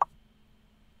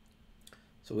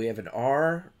 So we have an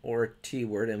R or a T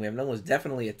word, and we have another one's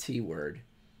definitely a T word.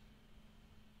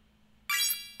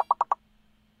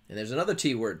 And there's another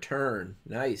T word, turn.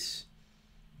 Nice.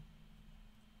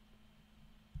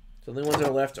 So the only ones that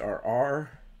are left are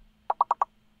R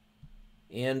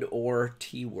and or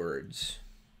T words.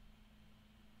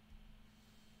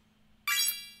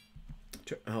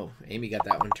 Oh, Amy got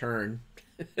that one turn.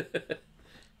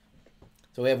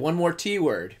 So we have one more T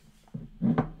word.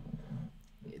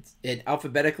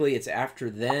 Alphabetically, it's after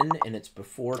then, and it's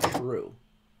before true.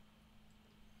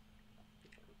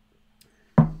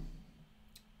 I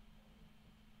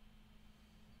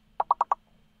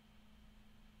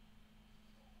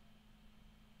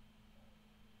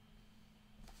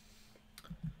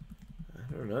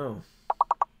don't know.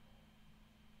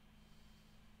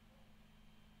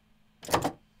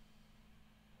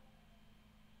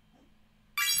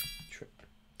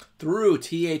 Through,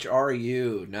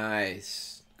 T-H-R-U.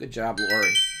 Nice. Good job,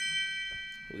 Lori.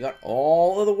 We got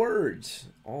all of the words.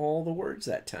 All the words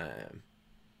that time.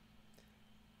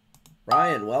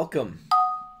 Ryan, welcome.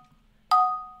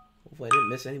 Hopefully I didn't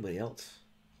miss anybody else.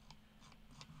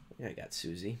 Yeah, I got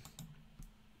Susie.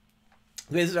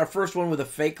 Okay, this is our first one with a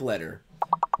fake letter.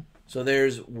 So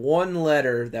there's one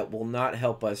letter that will not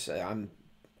help us. I'm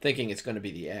thinking it's going to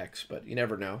be the X, but you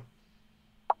never know.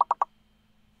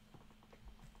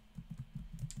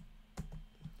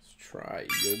 Let's try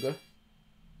yoga.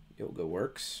 Yoga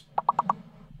works.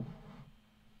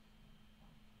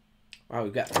 Wow,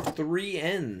 we've got 3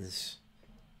 N's.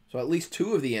 So at least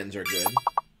 2 of the N's are good.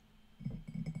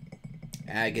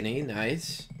 Agony,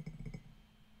 nice.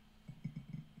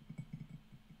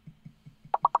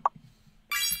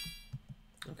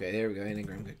 Okay, there we go.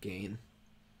 Anagram got gain.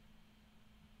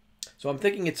 So I'm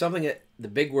thinking it's something that the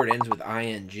big word ends with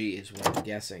ing is what I'm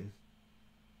guessing.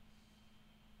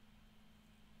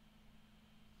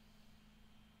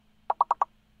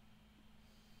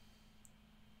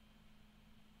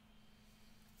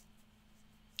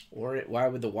 Or why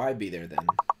would the Y be there then?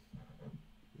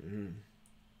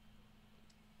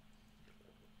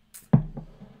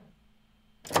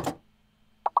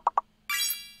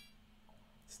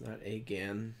 It's not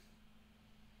again.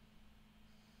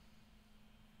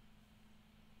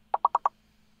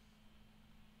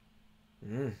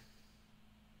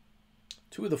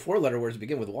 Two of the 4-letter words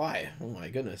begin with Y. Oh my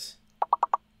goodness.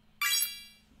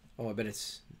 Oh, I bet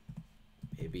it's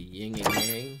maybe yin and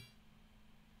yang.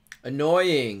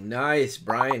 Annoying. Nice.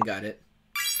 Brian got it.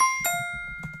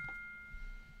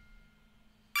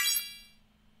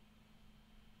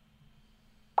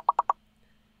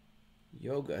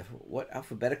 Yoga. What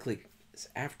alphabetically is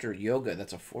after yoga?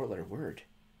 That's a 4-letter word.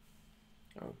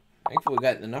 Oh, thankfully we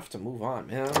got enough to move on.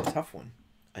 Man, that was a tough one.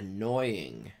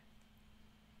 Annoying.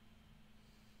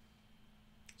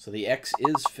 So the X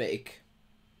is fake.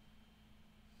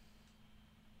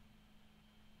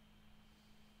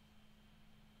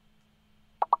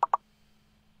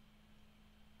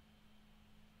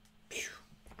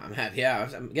 I'm happy. Yeah,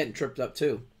 I'm getting tripped up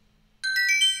too.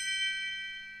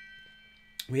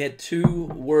 We had 2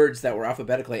 words that were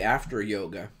alphabetically after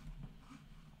yoga.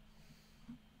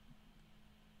 I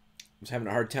was having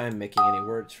a hard time making any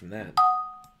words from that.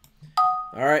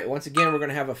 All right, once again, we're going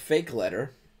to have a fake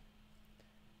letter.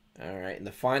 All right, and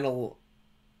the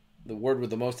word with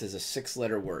the most is a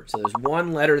 6-letter word. So there's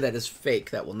one letter that is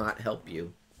fake that will not help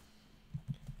you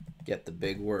get the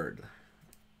big word.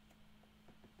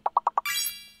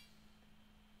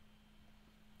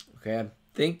 Okay, I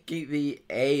think the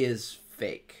A is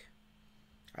fake.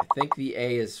 I think the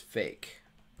A is fake.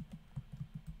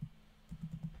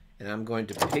 And I'm going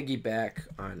to piggyback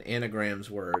on Anagram's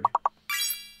word.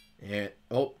 And,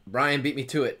 oh, Brian beat me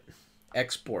to it.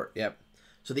 Export, yep.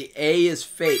 So the A is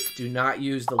fake. Do not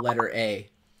use the letter A.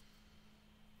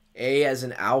 A as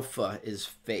in alpha is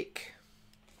fake.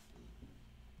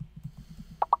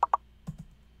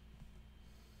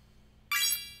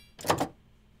 I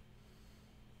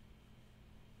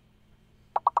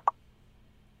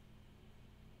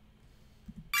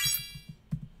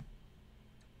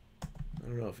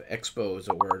don't know if expo is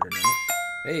a word or not.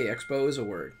 Hey, expo is a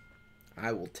word.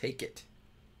 I will take it.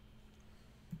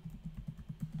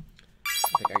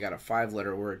 I think I got a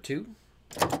 5-letter word too.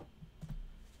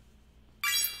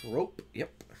 Trope,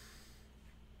 yep.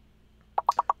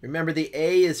 Remember, the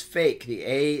A is fake. The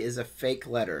A is a fake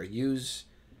letter. Use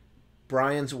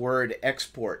Brian's word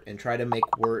export and try to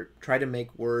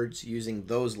make words using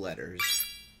those letters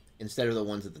instead of the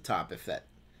ones at the top. If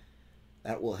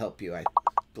that will help you, I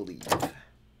believe.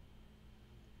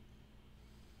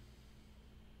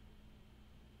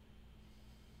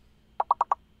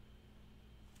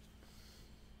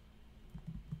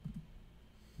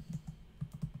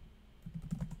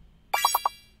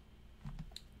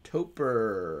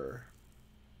 Toper.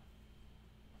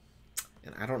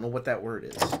 And I don't know what that word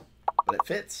is, but it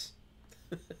fits.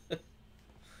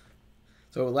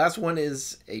 So the last one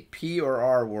is a P or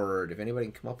R word. If anybody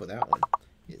can come up with that one.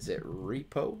 Is it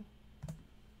repo?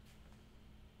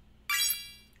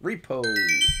 Repo.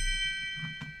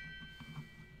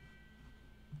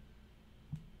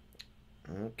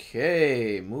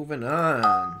 Okay, moving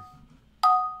on.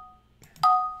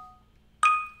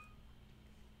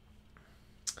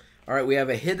 All right, we have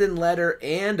a hidden letter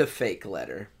and a fake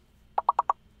letter.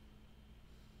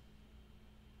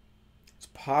 It's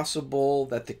possible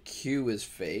that the Q is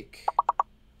fake.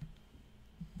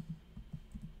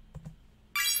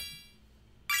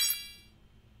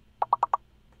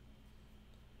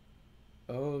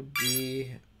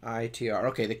 O-D-I-T-R.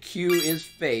 Okay, the Q is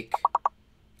fake,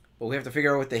 but we have to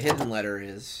figure out what the hidden letter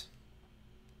is.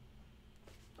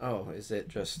 Oh, is it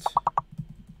just...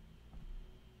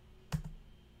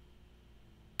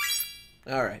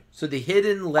 All right, so the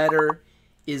hidden letter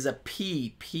is a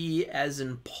P. P as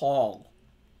in Paul.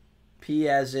 P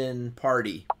as in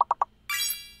party.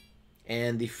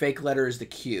 And the fake letter is the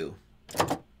Q.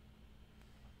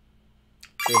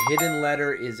 The hidden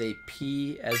letter is a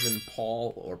P as in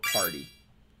Paul or party.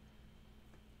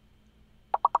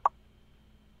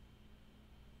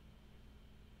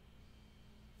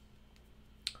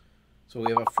 So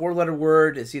we have a 4-letter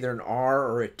word. It's either an R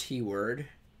or a T word.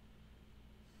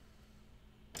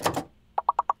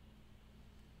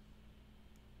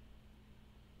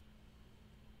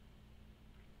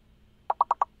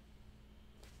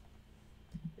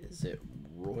 Is it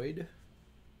roid?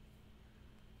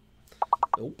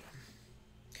 Nope.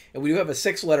 And we do have a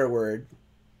 6-letter word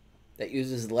that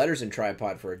uses the letters in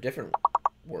tripod for a different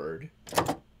word.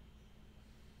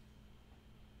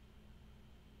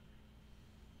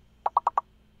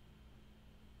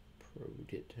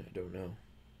 Prodit, I don't know.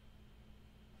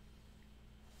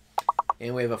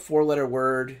 And we have a 4-letter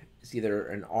word. It's either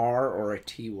an R or a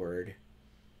T word.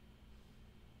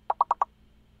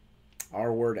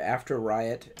 R word after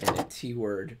riot and a T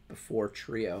word before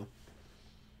trio.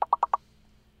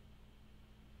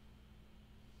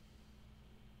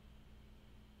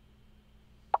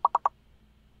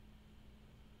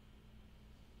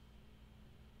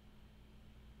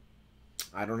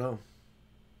 I don't know.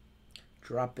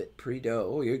 Drop it, pre-do.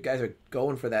 Oh, you guys are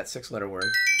going for that 6-letter word.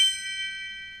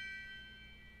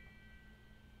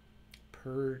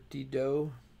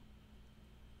 Perdido.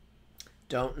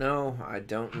 Don't know. I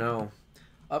don't know.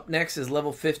 Up next is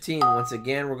level 15. Once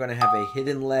again, we're going to have a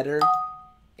hidden letter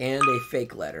and a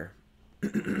fake letter.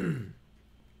 We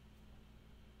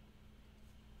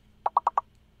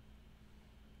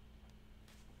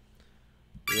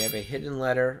have a hidden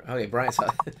letter. Okay, Brian saw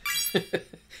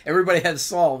everybody has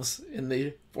solves in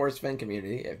the Forest Fen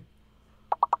community.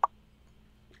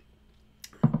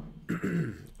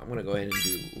 I'm going to go ahead and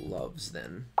do loves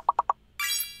then.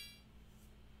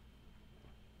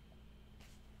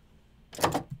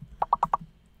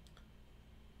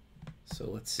 So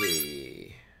let's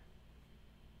see.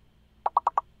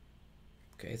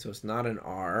 Okay, so it's not an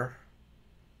R.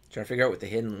 Trying to figure out what the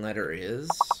hidden letter is.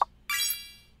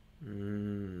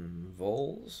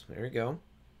 Vols. There we go.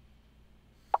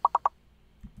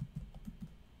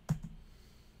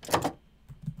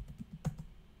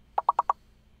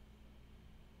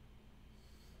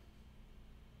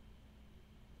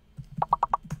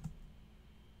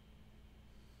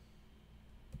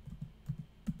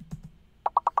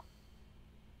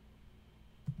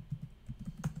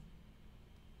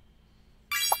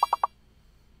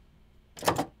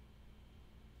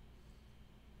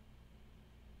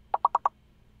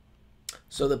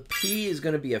 So the P is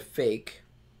going to be a fake.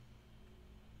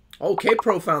 Oh,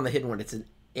 K-Pro found the hidden one. It's an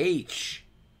H.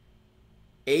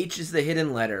 H is the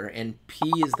hidden letter, and P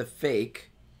is the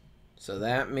fake. So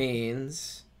that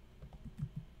means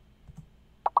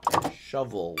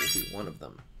shovel will be one of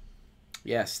them.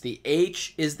 Yes, the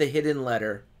H is the hidden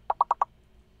letter.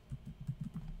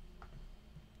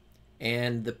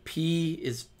 And the P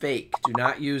is fake. Do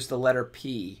not use the letter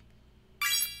P.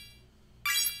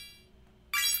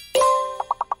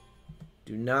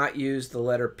 Do not use the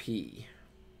letter P.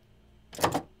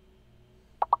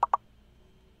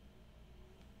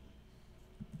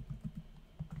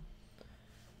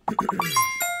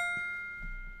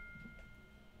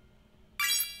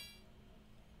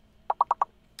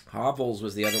 Hovels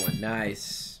was the other one.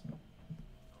 Nice.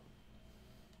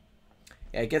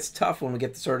 Yeah, it gets tough when we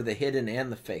get sort of the hidden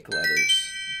and the fake letters.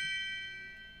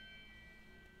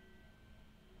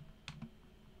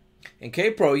 And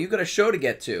K-Pro, you got a show to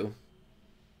get to.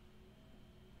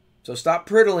 So stop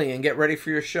priddling and get ready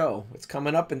for your show. It's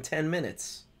coming up in 10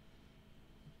 minutes.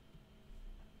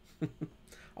 I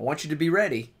want you to be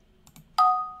ready.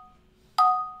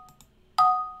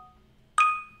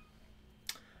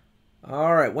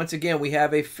 All right, once again, we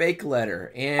have a fake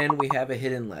letter and we have a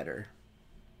hidden letter.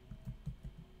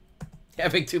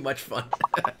 Having too much fun.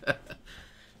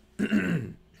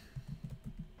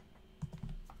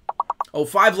 Oh,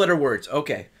 5-letter words.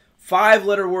 Okay.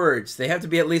 5-letter words. They have to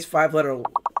be at least 5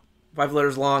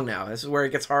 letters long now. This is where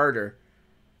it gets harder.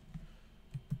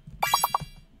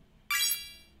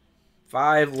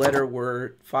 5-letter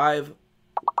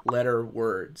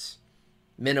words.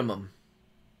 Minimum.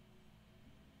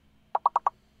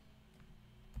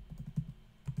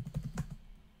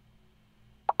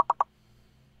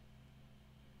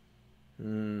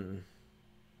 I'm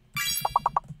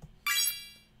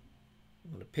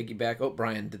going to piggyback. Oh,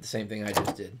 Brian did the same thing I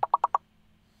just did.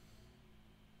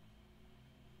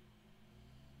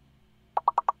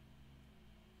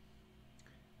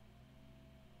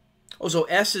 Oh, so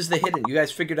S is the hidden. You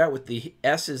guys figured out what the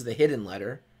S is the hidden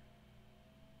letter.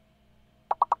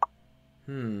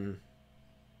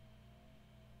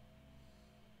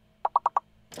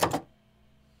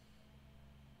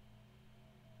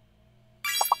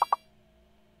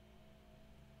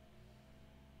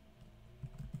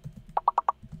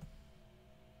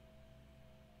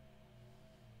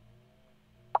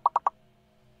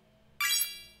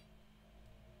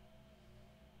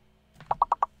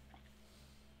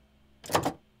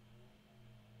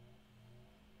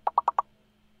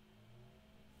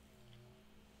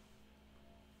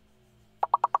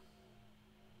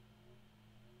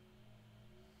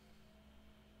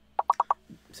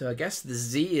 So I guess the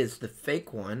Z is the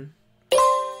fake one.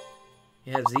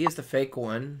 Yeah, Z is the fake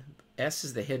one. S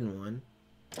is the hidden one.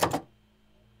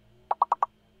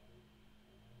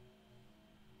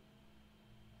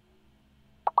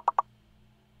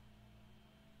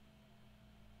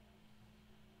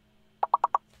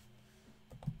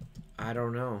 I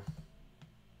don't know.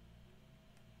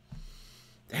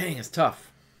 Dang, it's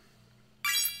tough.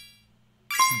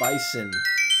 Bison.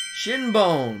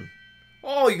 Shinbone.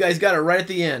 Oh, you guys got it right at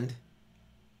the end.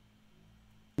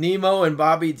 Nemo and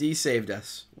Bobby D saved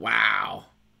us. Wow.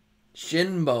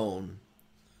 Shinbone.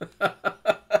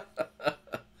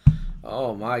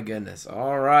 Oh, my goodness.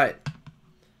 All right.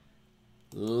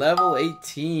 Level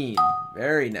 18.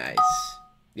 Very nice.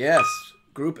 Yes.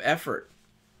 Group effort.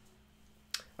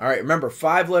 All right. Remember,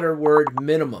 5-letter word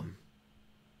minimum.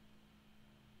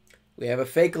 We have a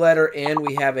fake letter and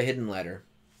we have a hidden letter.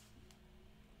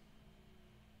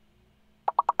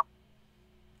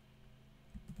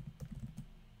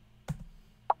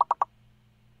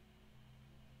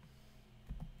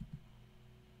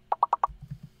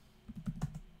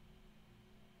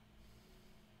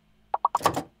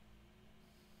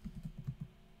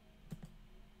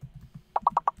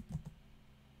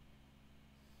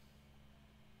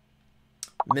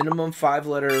 Minimum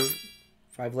 5-letter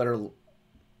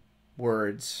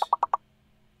words.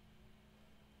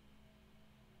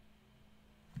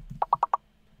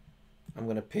 I'm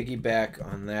going to piggyback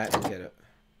on that and get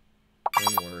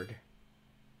one word.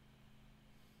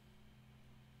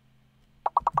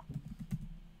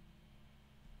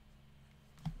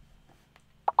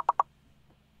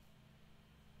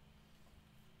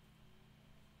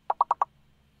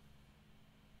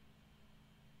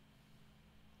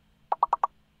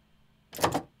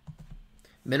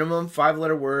 Minimum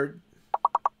 5-letter word.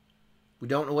 We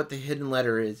don't know what the hidden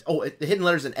letter is. Oh, the hidden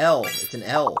letter is an L. It's an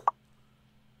L.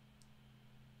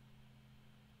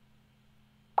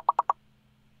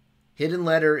 Hidden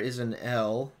letter is an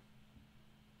L.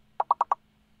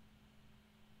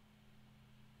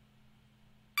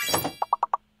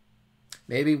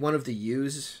 Maybe one of the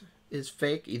U's is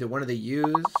fake. Either one of the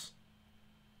U's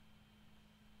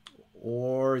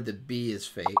or the B is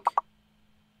fake.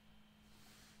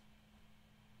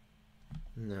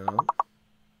 No.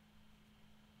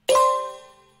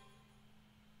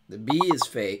 The B is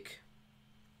fake.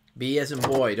 B as in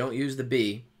boy. Don't use the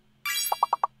B.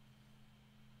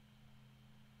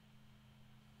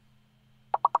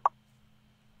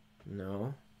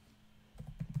 No.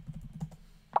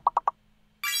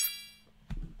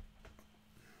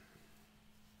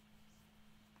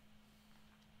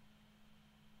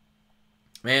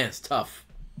 Man, it's tough.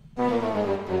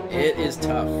 It is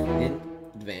tough in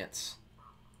advance.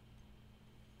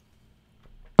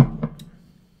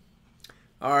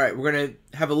 All right, we're going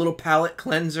to have a little palate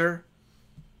cleanser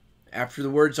after the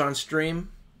words on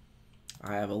stream.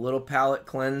 I have a little palate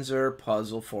cleanser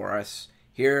puzzle for us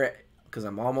here because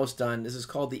I'm almost done. This is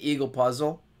called the Eagle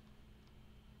Puzzle.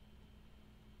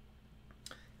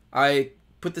 I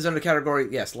put this under category,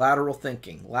 yes, lateral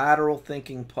thinking. Lateral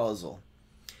thinking puzzle.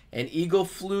 An eagle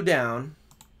flew down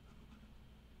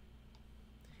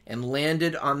and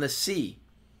landed on the sea.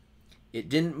 It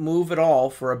didn't move at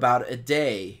all for about a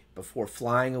day before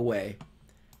flying away.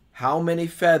 How many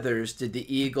feathers did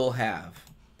the eagle have?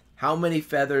 How many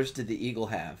feathers did the eagle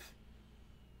have?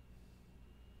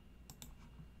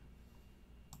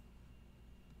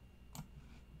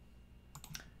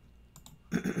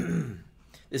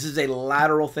 This is a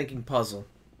lateral thinking puzzle.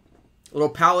 A little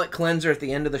palate cleanser at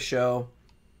the end of the show.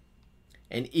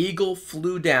 An eagle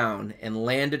flew down and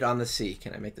landed on the sea.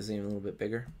 Can I make this even a little bit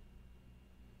bigger?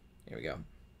 Here we go.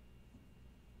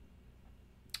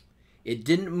 It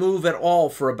didn't move at all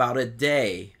for about a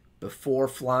day before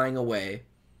flying away.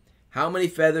 How many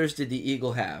feathers did the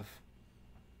eagle have?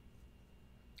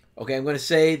 Okay, I'm going to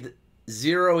say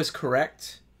 0 is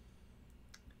correct.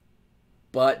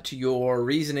 But to your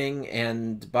reasoning,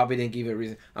 and Bobby didn't give you a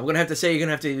reason, I'm going to have to say you're going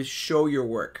to have to show your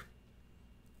work.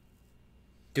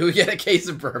 Do we get a case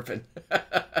of bourbon?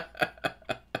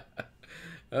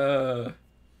 An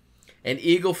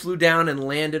eagle flew down and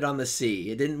landed on the sea.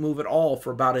 It didn't move at all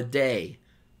for about a day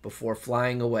before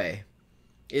flying away.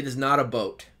 It is not a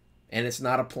boat, and it's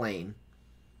not a plane.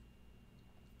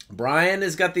 Brian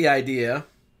has got the idea.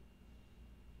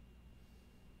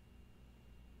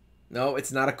 No,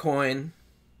 it's not a coin.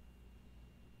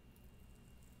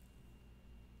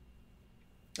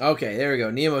 Okay, there we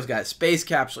go. Nemo's got it. Space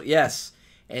capsule. Yes.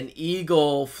 An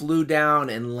eagle flew down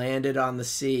and landed on the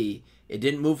sea. It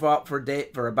didn't move up for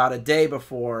about a day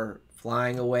before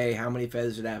flying away. How many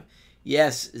feathers did it have?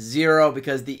 Yes, 0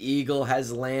 because the eagle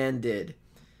has landed.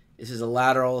 This is a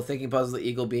lateral thinking puzzle. The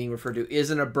eagle being referred to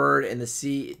isn't a bird, and the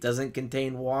sea it doesn't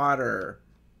contain water.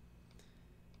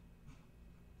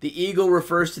 The eagle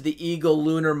refers to the Eagle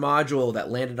lunar module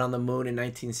that landed on the moon in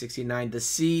 1969. The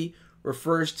sea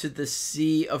refers to the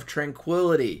Sea of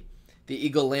Tranquility. The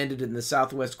eagle landed in the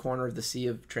southwest corner of the Sea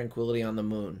of Tranquility on the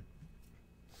moon.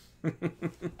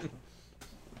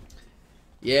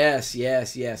 Yes.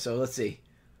 So let's see.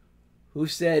 Who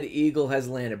said eagle has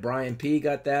landed? Brian P.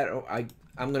 got that. Oh,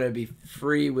 I'm going to be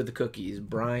free with the cookies.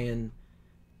 Brian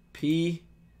P.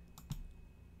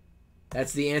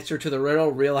 That's the answer to the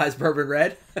riddle. Realize bourbon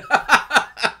red.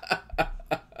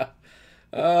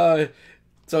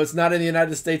 So it's not in the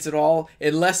United States at all,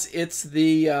 unless it's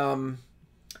the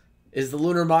is the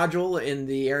lunar module in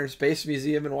the Air and Space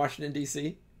Museum in Washington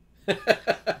D.C.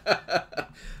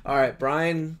 All right,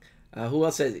 Brian. Who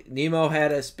else said Nemo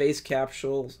had a space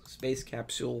capsule?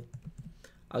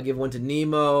 I'll give one to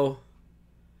Nemo.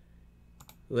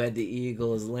 Who had the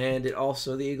eagle has landed?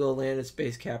 Also, the eagle landed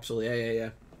space capsule. Yeah.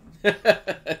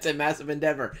 It's a massive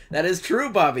endeavor. That is true,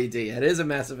 Bobby D. It is a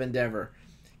massive endeavor.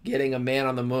 Getting a man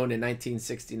on the moon in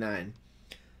 1969.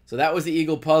 So that was the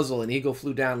eagle puzzle. An eagle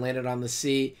flew down, landed on the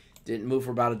sea, didn't move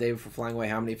for about a day before flying away.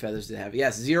 How many feathers did it have?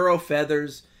 Yes, 0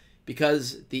 feathers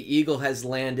because the eagle has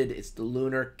landed. It's the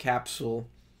lunar capsule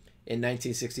in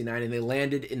 1969, and they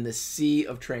landed in the Sea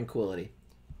of Tranquility.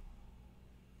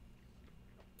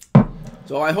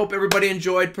 So I hope everybody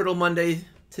enjoyed Priddle Monday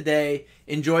today.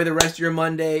 Enjoy the rest of your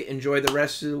Monday. Enjoy the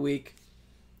rest of the week.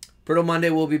 Priddle Monday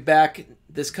will be back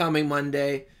this coming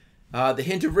Monday. The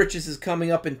Hint of Riches is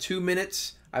coming up in 2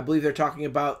 minutes. I believe they're talking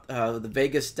about the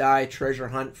Vegas die treasure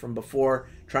hunt from before,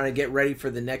 trying to get ready for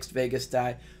the next Vegas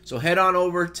die. So head on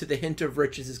over to the Hint of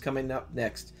Riches is coming up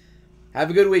next. Have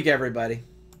a good week, everybody.